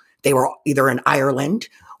 So they were either in Ireland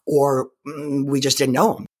or we just didn't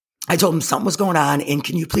know them. I told him something was going on, and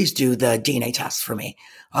can you please do the DNA test for me?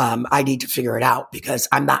 I need to figure it out because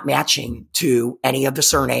I'm not matching to any of the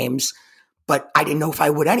surnames, but I didn't know if I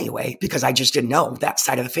would anyway because I just didn't know that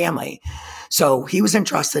side of the family. So he was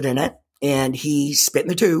interested in it, and he spit in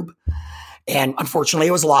the tube, and unfortunately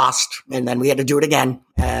it was lost, and then we had to do it again.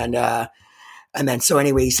 And then so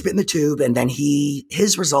anyway, he spit in the tube, and then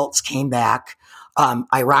his results came back.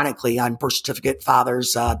 Ironically, on birth certificate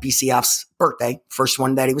father's BCF's birthday, first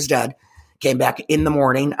one that he was dead, came back in the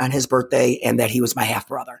morning on his birthday, and that he was my half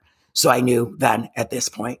brother. So I knew then at this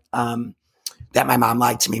point that my mom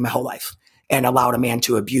lied to me my whole life and allowed a man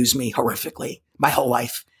to abuse me horrifically my whole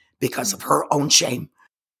life because of her own shame.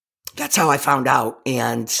 That's how I found out,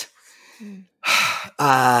 and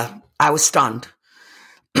I was stunned,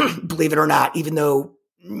 believe it or not, even though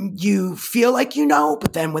you feel like you know,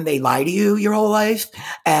 but then when they lie to you your whole life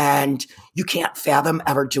and you can't fathom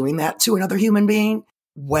ever doing that to another human being.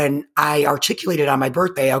 When I articulated on my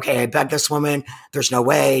birthday, okay, I begged this woman, there's no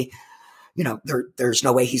way, there's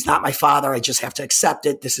no way he's not my father. I just have to accept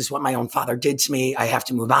it. This is what my own father did to me. I have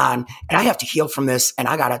to move on and I have to heal from this, and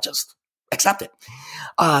I got to just accept it.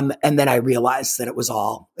 And then I realized that it was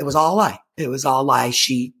all a lie. It was all a lie.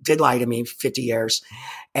 She did lie to me for 50 years,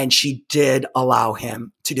 and she did allow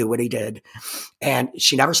him to do what he did. And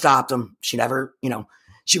she never stopped him. She never,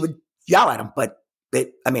 she would yell at him, but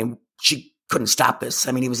she couldn't stop this.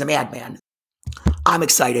 He was a madman. I'm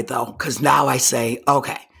excited though, because now I say,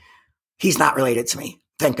 okay, he's not related to me.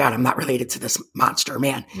 Thank God I'm not related to this monster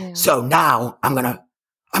man. Yeah. So now I'm going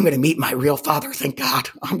to meet my real father. Thank God.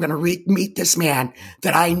 I'm going to meet this man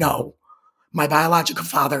that I know, my biological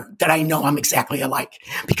father, that I know I'm exactly alike,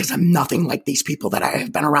 because I'm nothing like these people that I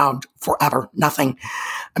have been around forever. Nothing.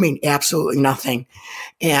 Absolutely nothing.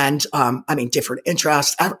 And, different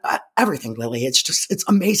interests, everything, Lily. It's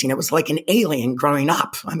amazing. It was like an alien growing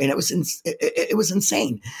up. It was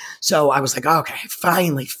insane. So I was like, okay,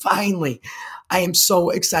 finally, I am so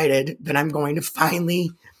excited that I'm going to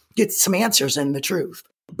finally get some answers and the truth.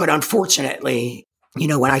 But unfortunately,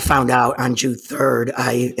 when I found out on June 3rd,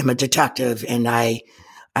 I am a detective, and I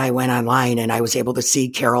went online and I was able to see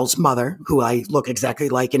Carol's mother, who I look exactly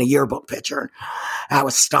like in a yearbook picture. I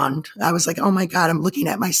was stunned. I was like, oh my God, I'm looking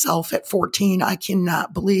at myself at 14. I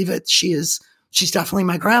cannot believe it. She's definitely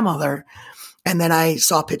my grandmother. And then I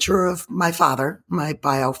saw a picture of my father, my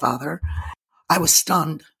bio father. I was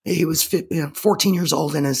stunned. He was 14 years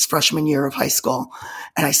old in his freshman year of high school.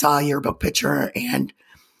 And I saw a yearbook picture and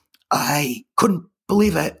I couldn't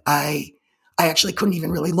believe it. I actually couldn't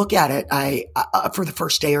even really look at it. I for the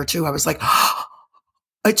first day or two, I was like,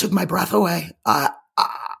 it took my breath away. I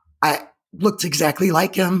looked exactly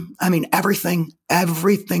like him.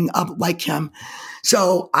 Everything up like him.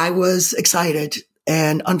 So I was excited.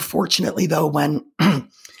 And unfortunately though, when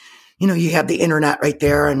you have the internet right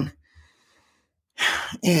there, and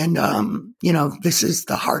this is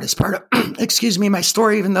the hardest part of, excuse me, my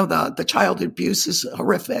story, even though the child abuse is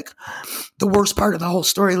horrific. The worst part of the whole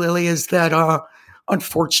story, Lily, is that,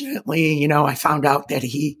 unfortunately, I found out that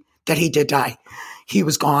he did die. He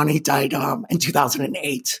was gone. He died, in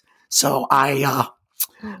 2008. So I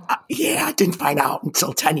didn't find out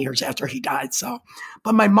until 10 years after he died. So,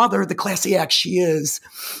 but my mother, the classy act she is,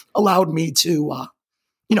 allowed me to,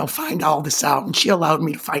 find all this out. And she allowed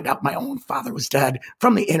me to find out my own father was dead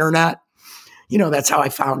from the internet. That's how I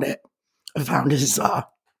found it. I found his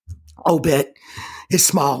obit, his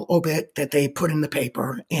small obit that they put in the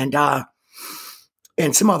paper, and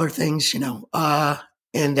some other things,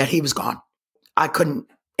 and that he was gone. I couldn't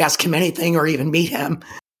ask him anything or even meet him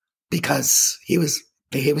because he was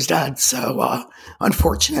dead. So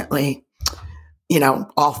unfortunately,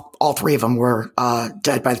 all three of them were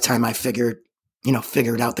dead by the time I figured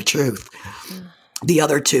out the truth. The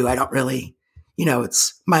other two, I don't really,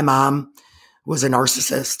 it's my mom was a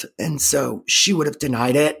narcissist, and so she would have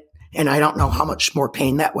denied it. And I don't know how much more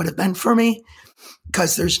pain that would have been for me,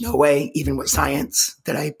 because there's no way, even with science,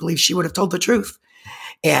 that I believe she would have told the truth.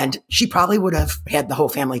 And she probably would have had the whole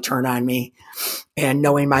family turn on me, and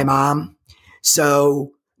knowing my mom.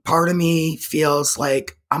 So part of me feels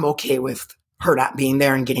like I'm okay with her not being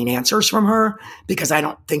there and getting answers from her, because I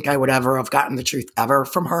don't think I would ever have gotten the truth ever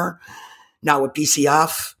from her. Now with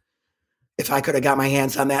BCF, if I could have got my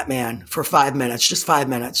hands on that man for 5 minutes, just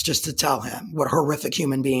to tell him what a horrific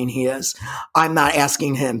human being he is. I'm not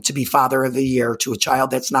asking him to be father of the year to a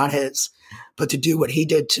child that's not his, but to do what he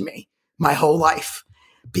did to me my whole life,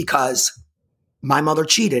 because my mother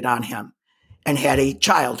cheated on him and had a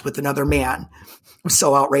child with another man. It was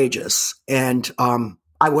so outrageous. And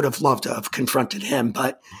I would have loved to have confronted him,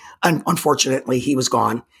 but unfortunately he was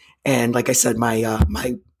gone. And like I said,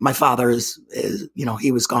 my father is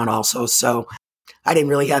he was gone also. So I didn't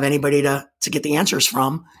really have anybody to get the answers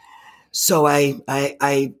from. So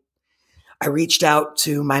I reached out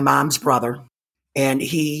to my mom's brother, and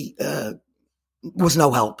he was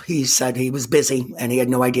no help. He said he was busy and he had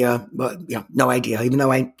no idea, no idea, even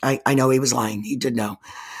though I know he was lying. He did know.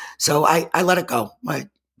 So I let it go. I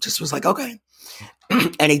just was like, okay.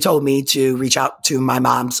 And he told me to reach out to my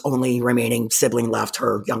mom's only remaining sibling left,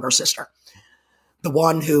 her younger sister, the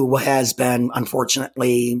one who has been,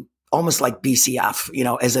 unfortunately, almost like BCF,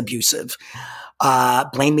 as abusive.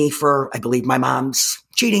 Blame me for, I believe, my mom's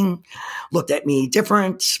cheating, looked at me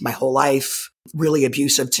different my whole life, really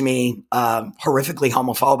abusive to me, horrifically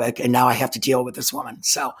homophobic. And now I have to deal with this woman.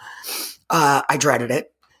 So I dreaded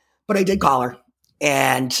it, but I did call her.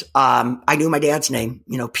 And I knew my dad's name,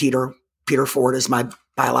 Peter Ford is my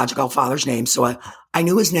biological father's name. So I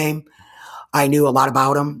knew his name. I knew a lot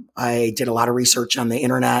about him. I did a lot of research on the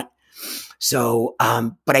internet. So,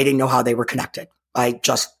 but I didn't know how they were connected. I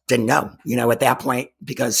just didn't know, at that point,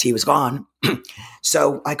 because he was gone.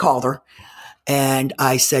 So I called her and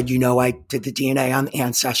I said, I did the DNA on the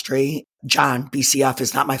ancestry. John, BCF,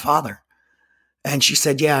 is not my father. And she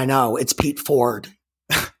said, yeah, I know. It's Pete Ford.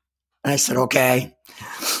 And I said, okay.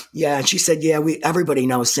 Yeah. And she said, yeah, everybody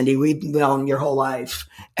knows, Cindy. We've known your whole life.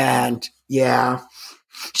 And yeah,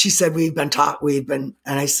 she said, and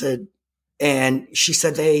I said, and she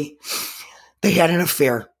said they had an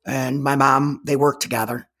affair, and my mom, they worked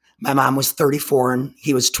together. My mom was 34 and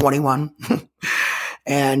he was 21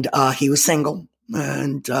 and he was single.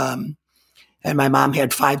 And my mom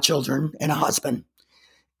had 5 children and a husband,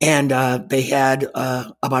 and they had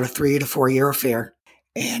about a 3 to 4 year affair.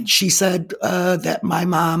 And she said that my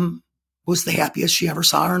mom was the happiest she ever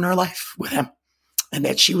saw in her life with him, and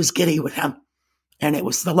that she was giddy with him, and it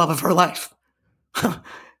was the love of her life.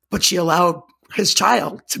 But she allowed his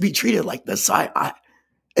child to be treated like this.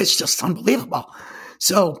 It's just unbelievable.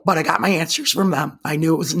 So, but I got my answers from them. I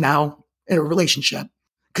knew it was now in a relationship,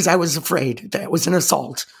 because I was afraid that it was an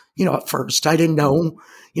assault. At first I didn't know,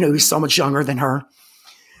 he was so much younger than her.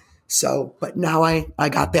 So, but now I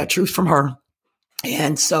got that truth from her.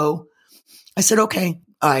 And so I said, okay.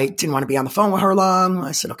 I didn't want to be on the phone with her long.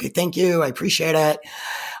 I said, okay, thank you. I appreciate it.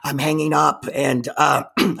 I'm hanging up. And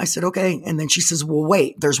I said, okay. And then she says, well,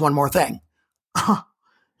 wait, there's one more thing.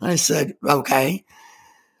 I said, okay.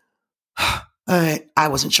 I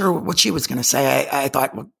wasn't sure what she was going to say.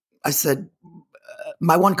 I said,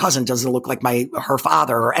 my one cousin doesn't look like her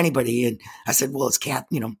father or anybody. And I said, well, is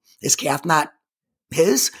Kath not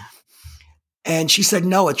his? And she said,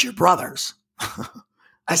 no, it's your brother's.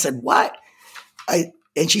 I said, what?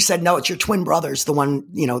 And she said, no, it's your twin brothers. The one,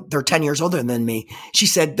 they're 10 years older than me. She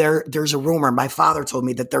said, there's a rumor. My father told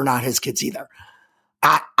me that they're not his kids either.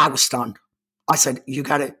 I was stunned. I said, you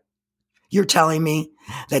got it. You're telling me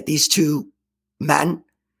that these two men,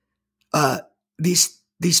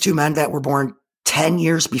 these two men that were born 10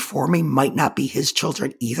 years before me might not be his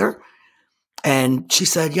children either? And she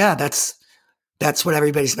said, yeah, that's what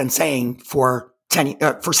everybody's been saying for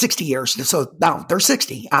 60 years. So now they're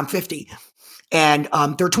 60, I'm 50, and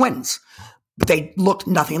they're twins, but they look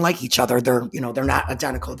nothing like each other. They're not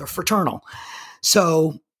identical. They're fraternal.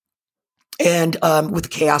 So, and with the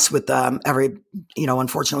chaos with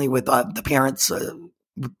unfortunately with the parents,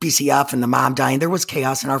 BCF and the mom dying, there was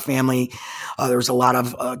chaos in our family. There was a lot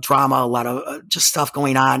of drama, a lot of just stuff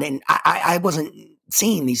going on. And I wasn't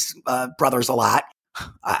seeing these brothers a lot.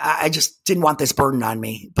 I just didn't want this burden on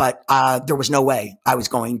me, but there was no way I was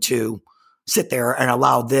going to sit there and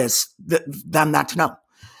allow them not to know.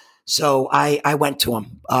 So I went to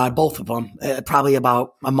them, both of them, probably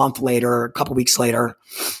about a month later, a couple weeks later,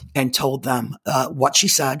 and told them what she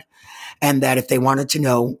said, and that if they wanted to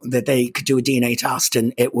know, that they could do a DNA test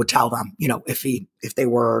and it would tell them, if they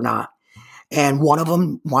were or not. And one of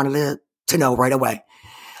them wanted to know right away.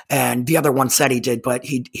 And the other one said he did, but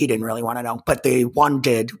he didn't really want to know. But the one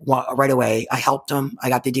did right away. I helped him. I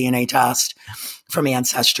got the DNA test from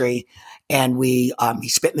Ancestry, and he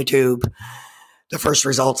spit in the tube. The first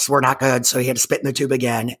results were not good, so he had to spit in the tube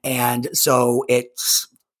again. And so it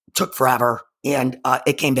took forever, and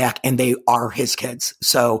it came back, and they are his kids.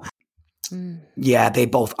 So, yeah, they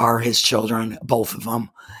both are his children, both of them.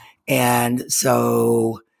 And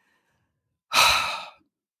so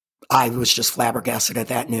I was just flabbergasted at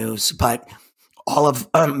that news. But all of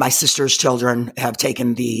my sister's children have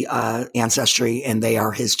taken the Ancestry, and they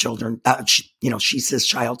are his children. She's his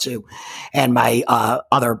child too. And my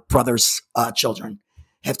other brother's children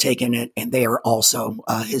have taken it, and they are also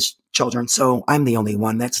his children. So I'm the only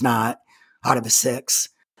one that's not out of the 6.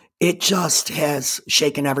 It just has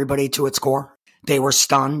shaken everybody to its core. They were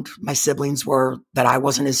stunned. My siblings were, that I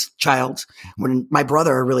wasn't his child. When my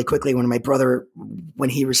brother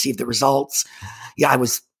received the results, I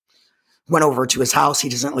went over to his house. He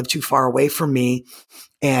doesn't live too far away from me.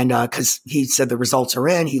 And because he said the results are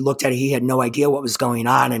in, he looked at it. He had no idea what was going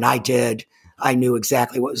on. And I did. I knew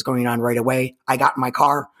exactly what was going on right away. I got in my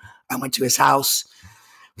car. I went to his house.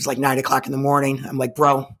 It was like 9:00 in the morning. I'm like,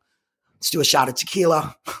 bro, let's do a shot of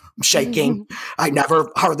tequila. I'm shaking. I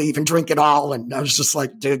never hardly even drink at all. And I was just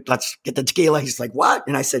like, dude, let's get the tequila. He's like, what?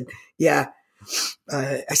 And I said, yeah.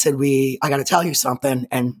 I said, I got to tell you something.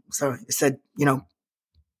 And so I said,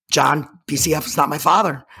 John, BCF is not my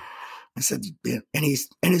father. I said, and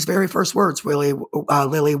his very first words, Lily,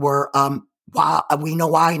 were, wow, we know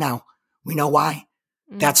why now. We know why.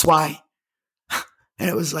 That's why. And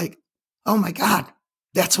it was like, oh my God,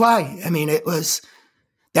 that's why. I mean, that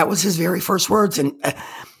was his very first words. And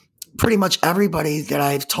pretty much everybody that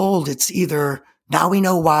I've told, it's either now we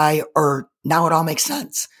know why or now it all makes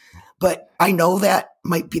sense. But I know that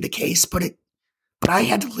might be the case, but I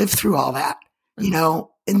had to live through all that,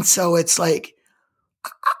 And so it's like,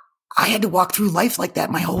 I had to walk through life like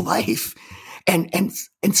that my whole life. And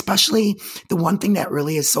especially the one thing that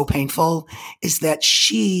really is so painful is that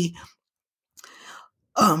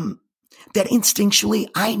that instinctually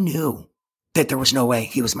I knew that there was no way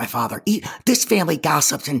he was my father. This family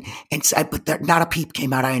gossiped and said, but not a peep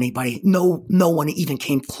came out of anybody. No one even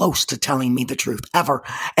came close to telling me the truth ever.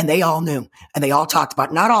 And they all knew, and they all talked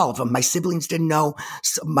about it. Not all of them. My siblings didn't know.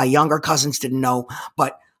 My younger cousins didn't know,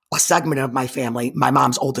 but a segment of my family, my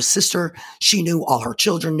mom's oldest sister, she knew. All her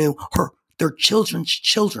children knew. Their children's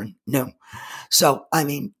children knew. So, I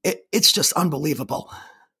mean, it's just unbelievable.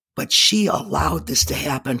 But she allowed this to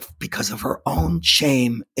happen because of her own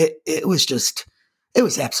shame. It was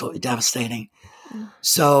absolutely devastating.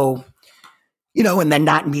 So, and then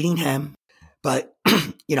not meeting him. But,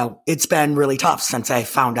 it's been really tough since I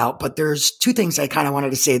found out. But there's 2 things I kind of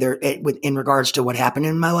wanted to say there in regards to what happened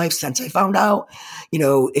in my life since I found out.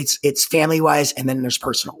 It's family-wise, and then there's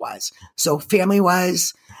personal-wise. So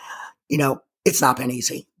family-wise, it's not been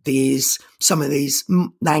easy. Some of these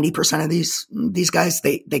 90% of these guys,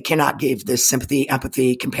 they cannot give this sympathy,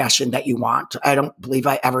 empathy, compassion that you want. I don't believe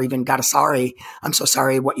I ever even got a sorry. I'm so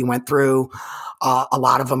sorry what you went through. A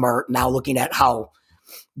lot of them are now looking at how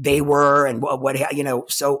they were and what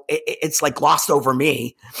so it's like glossed over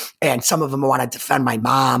me. And some of them want to defend my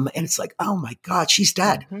mom. And it's like, oh my God, she's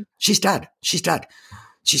dead. Mm-hmm. She's dead. She's dead.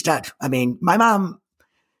 She's dead. I mean, my mom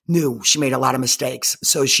knew she made a lot of mistakes.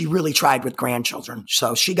 So she really tried with grandchildren.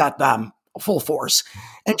 So she got them full force.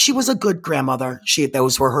 And she was a good grandmother.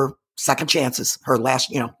 Those were her second chances, her last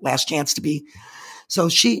chance to be. So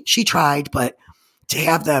she tried, but to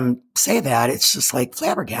have them say that, it's just like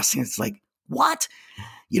flabbergasting. It's like, what?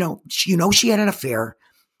 She had an affair.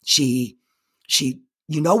 She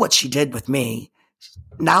you know what she did with me.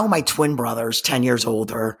 Now my twin brother's 10 years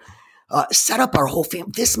older, set up our whole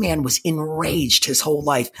family. This man was enraged his whole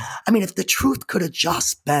life. I mean, if the truth could have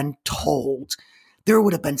just been told, there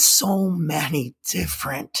would have been so many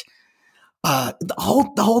different, the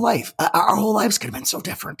whole life, our whole lives could have been so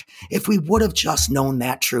different if we would have just known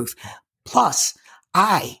that truth. Plus,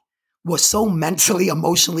 I was so mentally,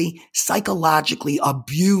 emotionally, psychologically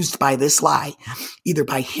abused by this lie, either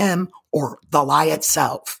by him or the lie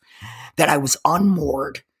itself, that I was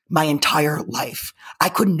unmoored my entire life. I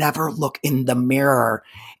could never look in the mirror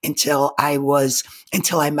until I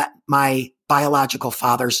met my biological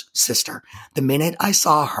father's sister. The minute I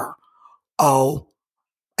saw her,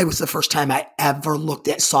 it was the first time I ever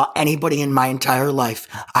saw anybody in my entire life.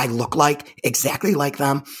 I look exactly like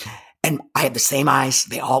them. And I have the same eyes.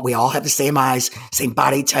 We all have the same eyes, same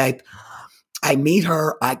body type. I meet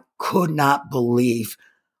her. I could not believe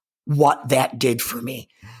what that did for me.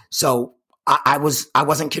 So I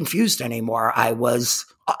wasn't confused anymore. I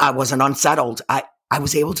wasn't unsettled. I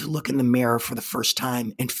was able to look in the mirror for the first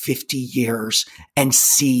time in 50 years and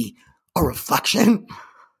see a reflection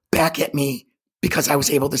back at me, because I was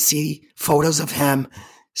able to see photos of him,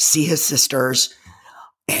 see his sisters,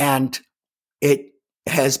 and it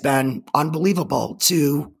has been unbelievable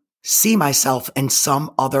to see myself in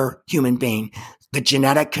some other human being. The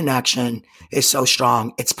genetic connection is so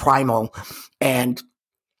strong. It's primal. And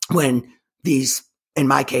when in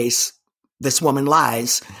my case, this woman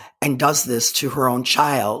lies and does this to her own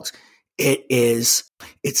child, it's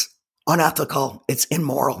unethical, it's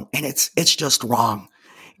immoral, and it's just wrong.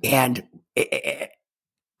 And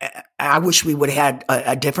I wish we would have had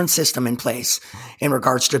a different system in place in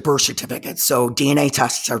regards to birth certificates. So DNA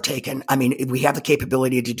tests are taken. I mean, we have the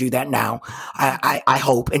capability to do that now. I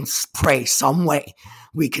hope and pray some way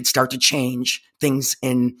we could start to change things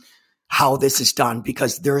in how this is done,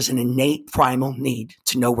 because there is an innate primal need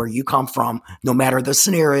to know where you come from, no matter the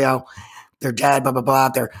scenario. They're dead, blah, blah, blah.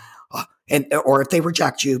 Or if they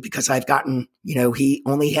reject you, because I've gotten, he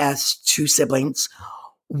only has 2 siblings.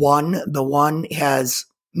 The one has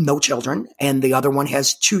no children and the other one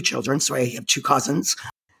has 2 children. So I have 2 cousins.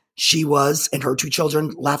 She and her 2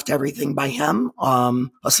 children left everything by him, a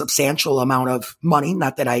substantial amount of money.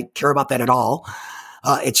 Not that I care about that at all.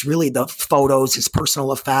 It's really the photos, his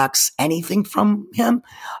personal effects, anything from him.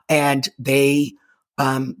 And they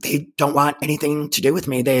don't want anything to do with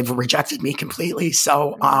me. They've rejected me completely.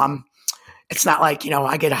 So, it's not like,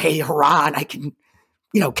 I get a hey, hurrah, and I can,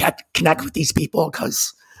 connect with these people,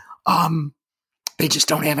 because, they just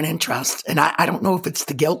don't have an interest. And I don't know if it's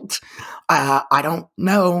the guilt. I don't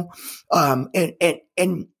know.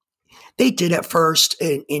 And they did at first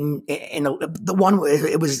in the one,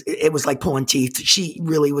 it was like pulling teeth. She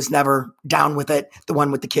really was never down with it. The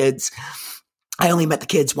one with the kids. I only met the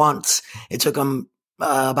kids once. It took them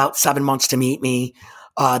about 7 months to meet me.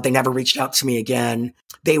 They never reached out to me again.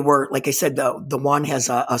 They were, like I said, the one has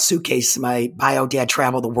a suitcase. My bio dad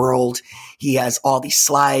traveled the world. He has all these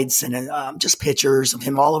slides and just pictures of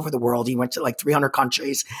him all over the world. He went to like 300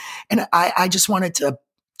 countries. And I just wanted to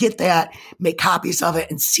get that, make copies of it,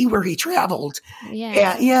 and see where he traveled.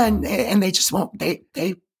 Yeah. And they just won't.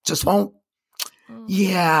 They just won't. Oh.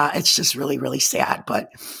 Yeah, it's just really, really sad. But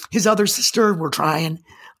his other sister, we're trying.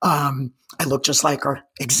 I look just like her,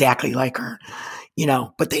 exactly like her,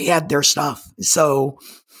 but they had their stuff. So,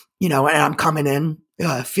 and I'm coming in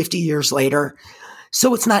 50 years later.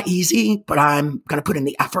 So it's not easy, but I'm going to put in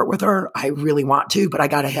the effort with her. I really want to, but I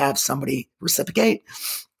got to have somebody reciprocate.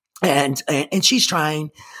 And she's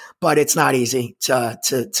trying, but it's not easy to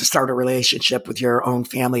start a relationship with your own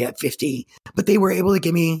family at 50. But they were able to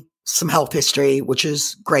give me some health history, which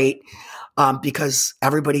is great, because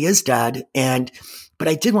everybody is dead. But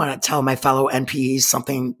I did want to tell my fellow NPEs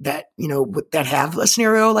something that, that have a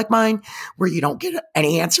scenario like mine where you don't get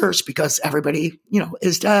any answers because everybody,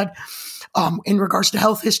 is dead. In regards to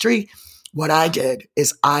health history, what I did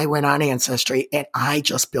is I went on Ancestry and I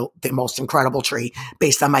just built the most incredible tree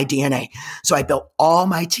based on my DNA. So I built all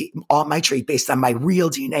my tree based on my real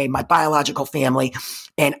DNA, my biological family,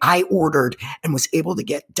 and I ordered and was able to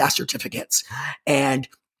get death certificates,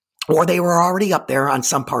 or they were already up there on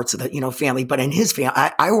some parts of the, family, but in his family,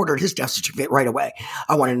 I ordered his death certificate right away.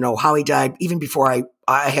 I wanted to know how he died even before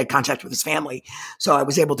I had contact with his family. So I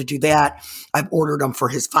was able to do that. I've ordered them for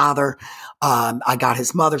his father. I got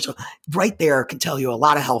his mother. So right there can tell you a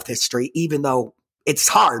lot of health history, even though it's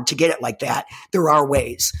hard to get it like that. There are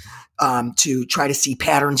ways, to try to see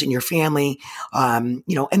patterns in your family, and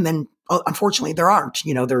then unfortunately there aren't,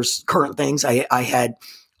 there's current things. I had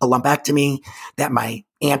a lumpectomy that my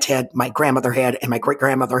aunt had, my grandmother had, and my great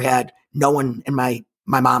grandmother had. No one in my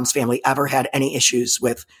mom's family ever had any issues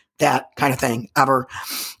with that kind of thing ever.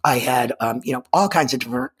 I had, all kinds of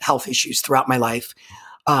different health issues throughout my life,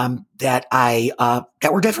 that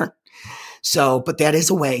were different. So, but that is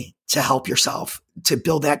a way to help yourself to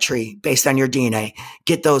build that tree based on your DNA,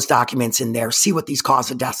 get those documents in there, see what these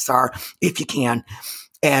cause of deaths are if you can.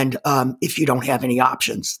 And, if you don't have any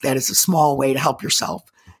options, that is a small way to help yourself,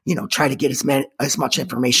 try to get as much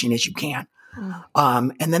information as you can.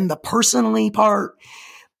 And then the personally part,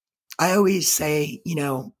 I always say,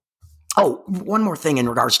 one more thing in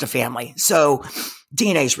regards to family. So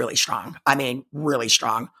DNA is really strong. I mean, really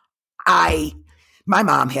strong. My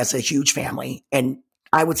mom has a huge family, and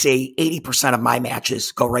I would say 80% of my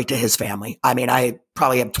matches go right to his family. I mean, I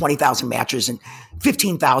probably have 20,000 matches and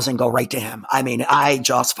 15,000 go right to him. I mean, I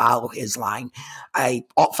just follow his line. I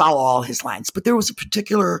follow all his lines. But there was a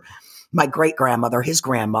particular, my great-grandmother, his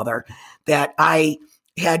grandmother, that I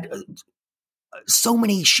had so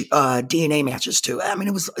many DNA matches to. I mean,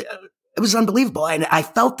 it was unbelievable. And I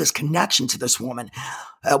felt this connection to this woman.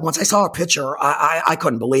 Once I saw her picture, I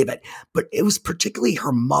couldn't believe it. But it was particularly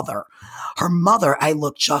her mother. Her mother, I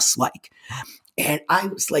looked just like. And I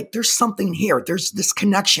was like, there's something here. There's this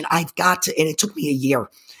connection. I've got to, and it took me a year.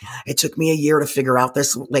 It took me a year to figure out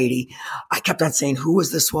this lady. I kept on saying, who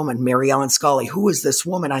is this woman? Mary Ellen Scully. Who is this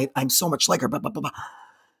woman? I'm so much like her. Blah, blah, blah, blah.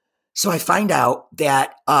 So I find out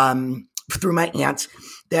that, through my aunt,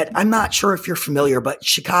 that I'm not sure if you're familiar, but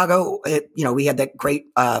Chicago, we had that great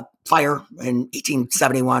fire in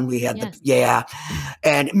 1871. We had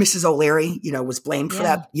and Mrs. O'Leary, was blamed for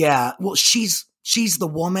that. Yeah. Well, she's the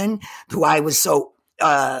woman who I was so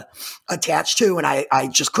attached to, and I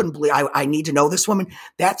just couldn't believe. I need to know this woman.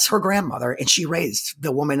 That's her grandmother, and she raised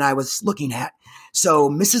the woman I was looking at. So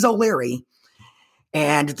Mrs. O'Leary.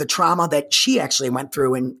 And the trauma that she actually went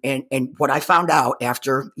through, and what I found out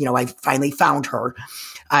after, I finally found her,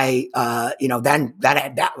 and then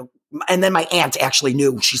my aunt actually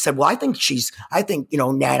knew. She said, well, I think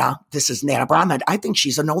Nana, this is Nana Brahmed, I think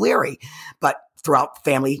she's an O'Leary. But throughout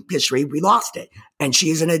family history, we lost it. And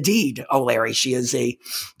she is an Adid O'Leary. She is the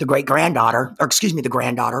granddaughter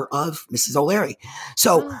of Mrs. O'Leary.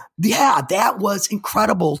 So that was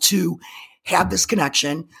incredible to have this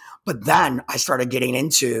connection. But then I started getting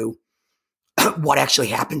into what actually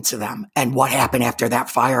happened to them and what happened after that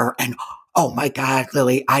fire. And oh my God,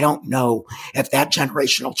 Lily, I don't know if that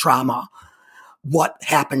generational trauma, what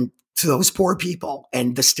happened to those poor people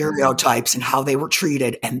and the stereotypes and how they were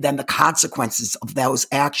treated, and then the consequences of those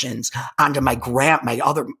actions onto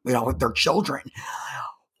their children,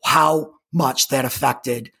 how much that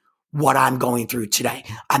affected what I'm going through today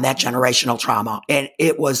on that generational trauma. And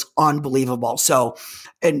it was unbelievable. So,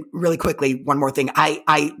 and really quickly, one more thing.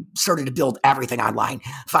 I started to build everything online.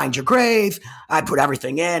 Find Your Grave. I put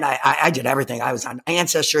everything in. I did everything. I was on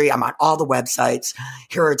Ancestry. I'm on all the websites,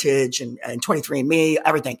 Heritage and 23andMe,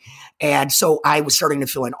 everything. And so I was starting to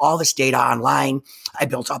fill in all this data online. I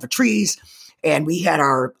built all the trees. And we had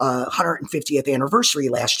our 150th anniversary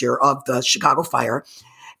last year of the Chicago fire.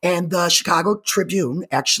 And the Chicago Tribune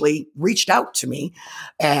actually reached out to me,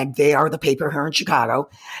 and they are the paper here in Chicago.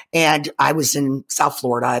 And I was in South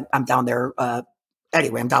Florida. I'm down there.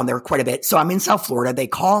 I'm down there quite a bit. So I'm in South Florida. They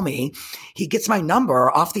call me. He gets my number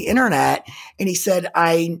off the internet, and he said,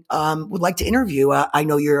 I would like to interview. I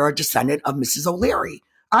know you're a descendant of Mrs. O'Leary.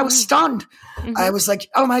 I was stunned. Mm-hmm. I was like,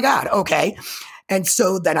 oh my God. Okay. And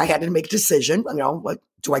so then I had to make a decision. What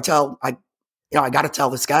do I tell? I got to tell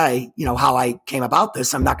this guy, how I came about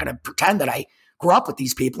this. I'm not going to pretend that I grew up with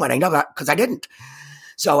these people, and I know that because I didn't.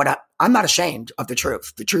 So I'm not ashamed of the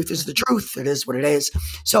truth. The truth is the truth. It is what it is.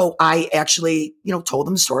 So I actually, told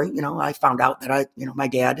them the story. I found out that my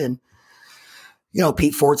dad and,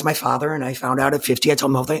 Pete Ford's my father, and I found out at 50, I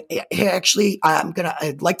told him, hey, actually,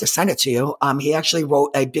 I'd like to send it to you. He actually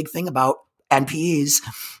wrote a big thing about NPEs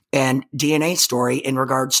and DNA story in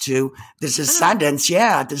regards to the descendants,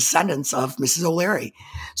 of Mrs. O'Leary.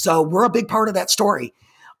 So we're a big part of that story,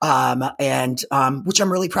 and which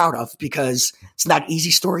I'm really proud of, because it's not an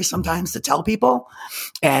easy story sometimes to tell people,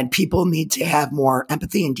 and people need to have more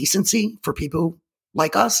empathy and decency for people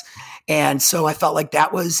like us. And so I felt like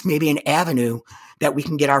that was maybe an avenue that we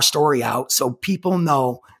can get our story out so people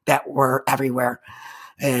know that we're everywhere.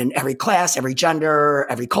 And every class, every gender,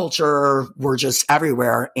 every culture, we're just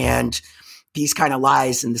everywhere. And these kind of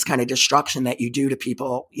lies and this kind of destruction that you do to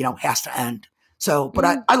people, has to end. So, but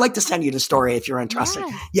I'd like to send you the story if you're interested.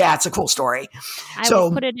 Yeah, it's a cool story.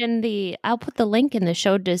 I'll put the link in the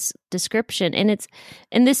show description.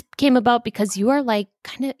 And this came about because you are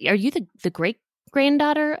are you the great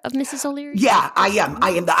granddaughter of Mrs. O'Leary? Yeah, I am.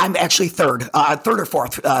 I'm actually third or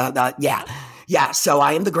fourth. Yeah. Yeah. So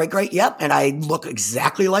I am the great. Yep. And I look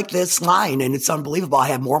exactly like this line, and it's unbelievable. I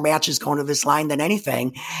have more matches going to this line than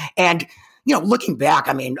anything. And, looking back,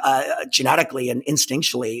 I mean, genetically and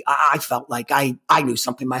instinctually, I felt like I knew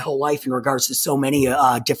something my whole life in regards to so many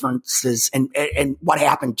differences and what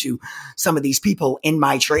happened to some of these people in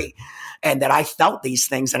my tree, and that I felt these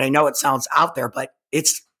things. And I know it sounds out there, but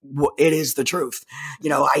it is the truth.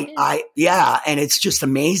 And it's just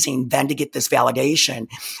amazing then to get this validation.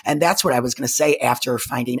 And that's what I was going to say after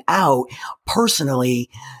finding out personally,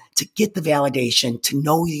 to get the validation, to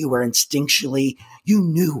know you were instinctually, you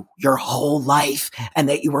knew your whole life and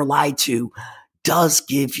that you were lied to, does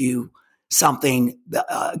give you something,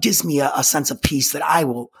 gives me a sense of peace that's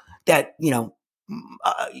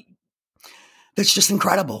just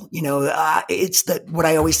incredible. It's what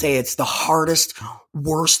I always say, it's the hardest,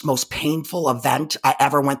 worst, most painful event I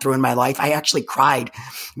ever went through in my life. I actually cried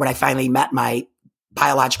when I finally met my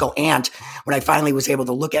biological aunt, when I finally was able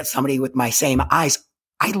to look at somebody with my same eyes.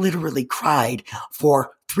 I literally cried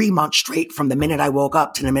for 3 months straight from the minute I woke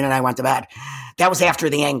up to the minute I went to bed. That was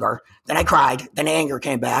after the anger. Then I cried. Then the anger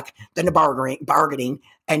came back. Then the bargaining.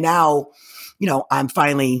 And now, I'm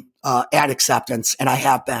finally at acceptance, and I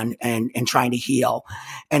have been and trying to heal.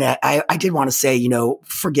 And I did want to say,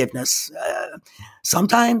 forgiveness.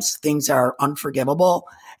 Sometimes things are unforgivable,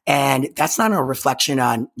 and that's not a reflection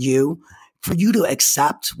on you. For you to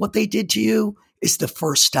accept what they did to you is the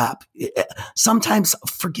first step. Sometimes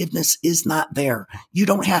forgiveness is not there. You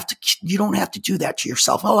don't have to do that to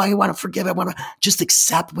yourself. Oh, I want to forgive. I want to just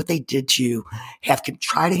accept what they did to you.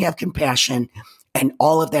 Try to have compassion, and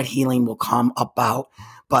all of that healing will come about.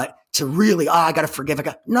 But to really, I got to forgive.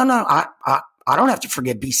 No, I don't have to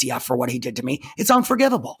forgive BCF for what he did to me. It's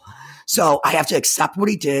unforgivable. So I have to accept what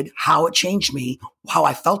he did, how it changed me, how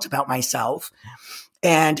I felt about myself,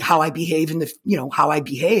 and how I behaved how I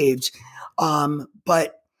behaved.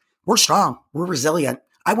 But we're strong. We're resilient.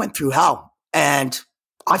 I went through hell, and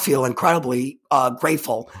I feel incredibly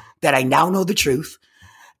grateful that I now know the truth,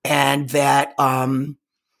 and that I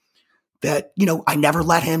never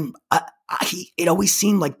let him. It always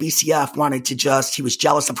seemed like BCF wanted to he was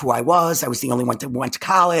jealous of who I was. I was the only one that went to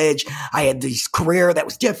college. I had this career that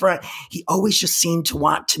was different. He always just seemed to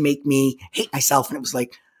want to make me hate myself. And it was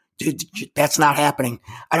like, dude, that's not happening.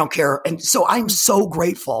 I don't care. And so I'm so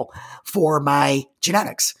grateful for my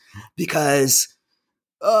genetics, because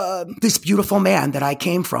this beautiful man that I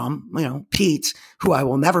came from, Pete, who I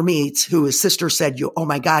will never meet, who his sister said, oh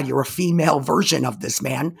my God, you're a female version of this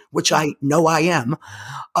man, which I know I am,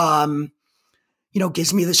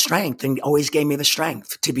 gives me the strength, and always gave me the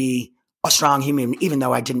strength to be a strong human, even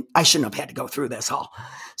though I shouldn't have had to go through this all.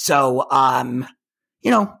 So,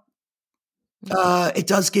 it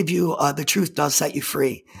does give you, the truth does set you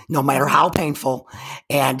free, no matter how painful.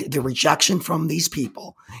 And the rejection from these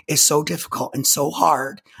people is so difficult and so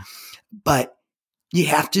hard. But you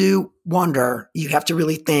have to wonder, you have to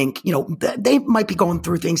really think, they might be going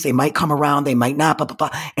through things. They might come around. They might not, blah, blah,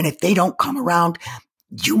 blah. And if they don't come around,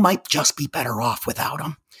 you might just be better off without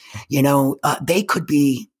them. They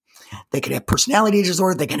could have personality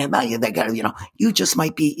disorder. You just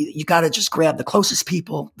might be, you got to just grab the closest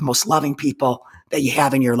people, the most loving people that you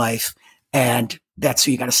have in your life. And that's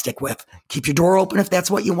who you got to stick with. Keep your door open if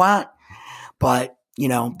that's what you want. But,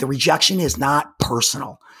 the rejection is not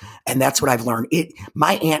personal. And that's what I've learned.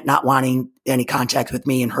 My aunt not wanting any contact with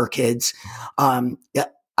me and her kids, I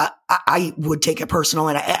would take it personal.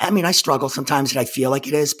 And I struggle sometimes, and I feel like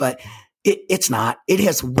it is, but it's not. It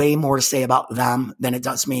has way more to say about them than it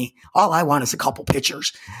does me. All I want is a couple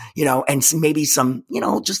pictures, and maybe some,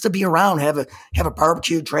 just to be around, have a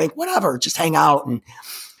barbecue, drink, whatever, just hang out. And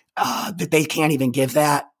that they can't even give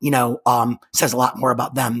that, says a lot more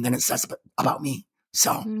about them than it says about me.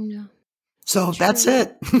 So, so that's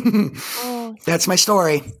it. That's my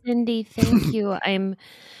story. Cindy, thank you. I'm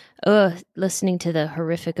listening to the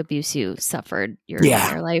horrific abuse you suffered your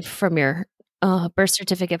entire life from your birth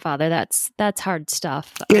certificate father. That's hard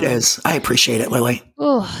stuff. It is. I appreciate it, Lily.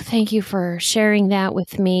 Oh, thank you for sharing that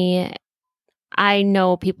with me. I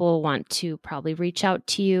know people want to probably reach out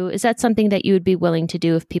to you. Is that something that you would be willing to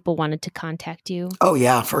do if people wanted to contact you? Oh,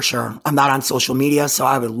 yeah, for sure. I'm not on social media, so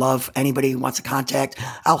I would love anybody who wants to contact.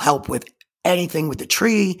 I'll help with anything with the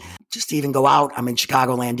tree, just even go out. I'm in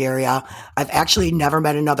Chicagoland area. I've actually never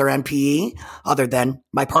met another NPE other than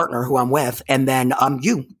my partner who I'm with. And then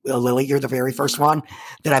you, Lily, you're the very first one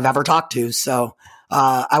that I've ever talked to. So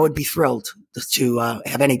I would be thrilled to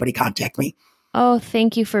have anybody contact me. Oh,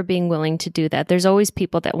 thank you for being willing to do that. There's always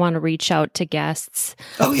people that want to reach out to guests.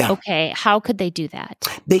 Oh, yeah. Okay. How could they do that?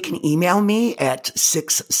 They can email me at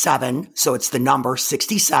 67, so it's the number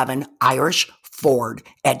 67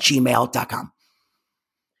 irishford@gmail.com.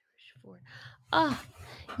 Ah,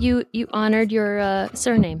 you honored your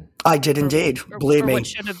surname. I did indeed. Believe me. What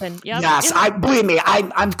should have been. Yep. Yes, believe me.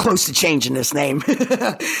 I'm close to changing this name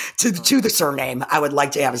to the surname. I would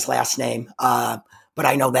like to have his last name, but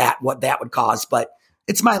I know what that would cause. But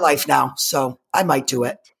it's my life now, so I might do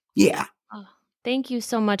it. Yeah. Oh, thank you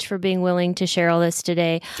so much for being willing to share all this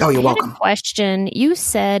today. Oh, you're I had welcome. a question. You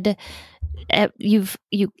said you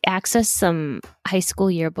accessed some high school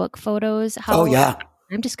yearbook photos. Oh, yeah.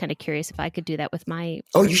 I'm just kind of curious if I could do that with my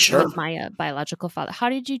my biological father. How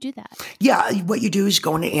did you do that? Yeah, what you do is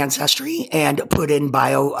go into Ancestry and put in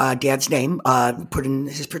dad's name, put in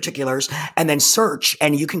his particulars, and then search.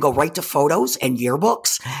 And you can go right to photos and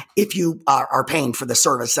yearbooks if you are paying for the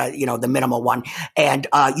service, the minimal one. And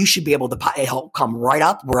you should be able to it'll come right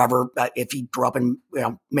up wherever. If you grew up in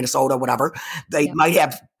Minnesota, whatever, they might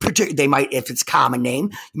have. If it's a common name,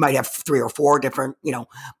 you might have 3 or 4 different,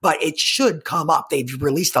 but it should come up. They've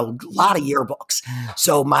released a lot of yearbooks.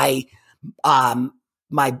 So my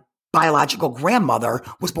biological grandmother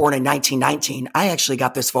was born in 1919. I actually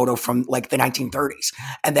got this photo from like the 1930s.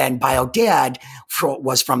 And then bio dad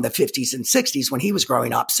was from the 50s and 60s when he was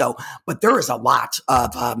growing up. So, but there is a lot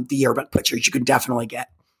of the yearbook pictures you can definitely get.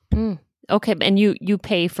 Mm. Okay, and you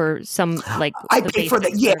pay for some I pay for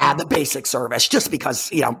the basic service just because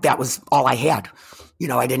that was all I had.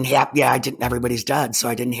 I didn't have everybody's dead, so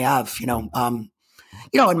I didn't have and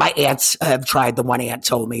my aunts have tried. The one aunt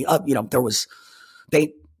told me there was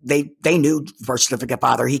they knew birth certificate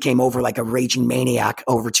father. He came over like a raging maniac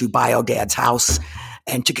over to bio dad's house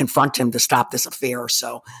and to confront him to stop this affair.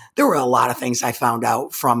 So there were a lot of things I found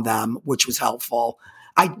out from them, which was helpful.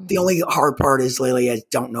 The only hard part is, Lily, I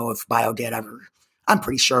don't know if bio dad I'm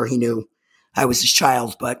pretty sure he knew I was his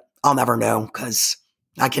child, but I'll never know because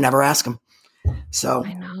I can never ask him. So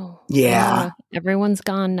I know. Yeah. Everyone's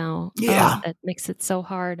gone now. Yeah. That makes it so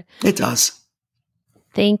hard. It does.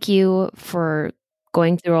 Thank you for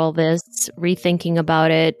going through all this, rethinking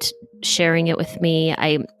about it, sharing it with me.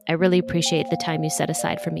 I really appreciate the time you set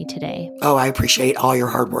aside for me today. Oh, I appreciate all your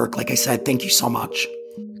hard work. Like I said, thank you so much.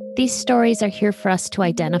 These stories are here for us to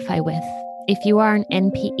identify with. If you are an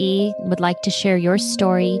NPE and would like to share your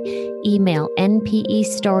story, email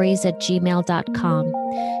npestories@gmail.com.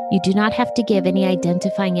 You do not have to give any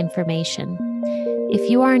identifying information. If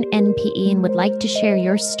you are an NPE and would like to share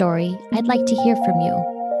your story, I'd like to hear from you.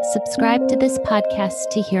 Subscribe to this podcast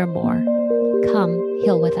to hear more. Come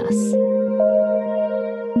heal with us.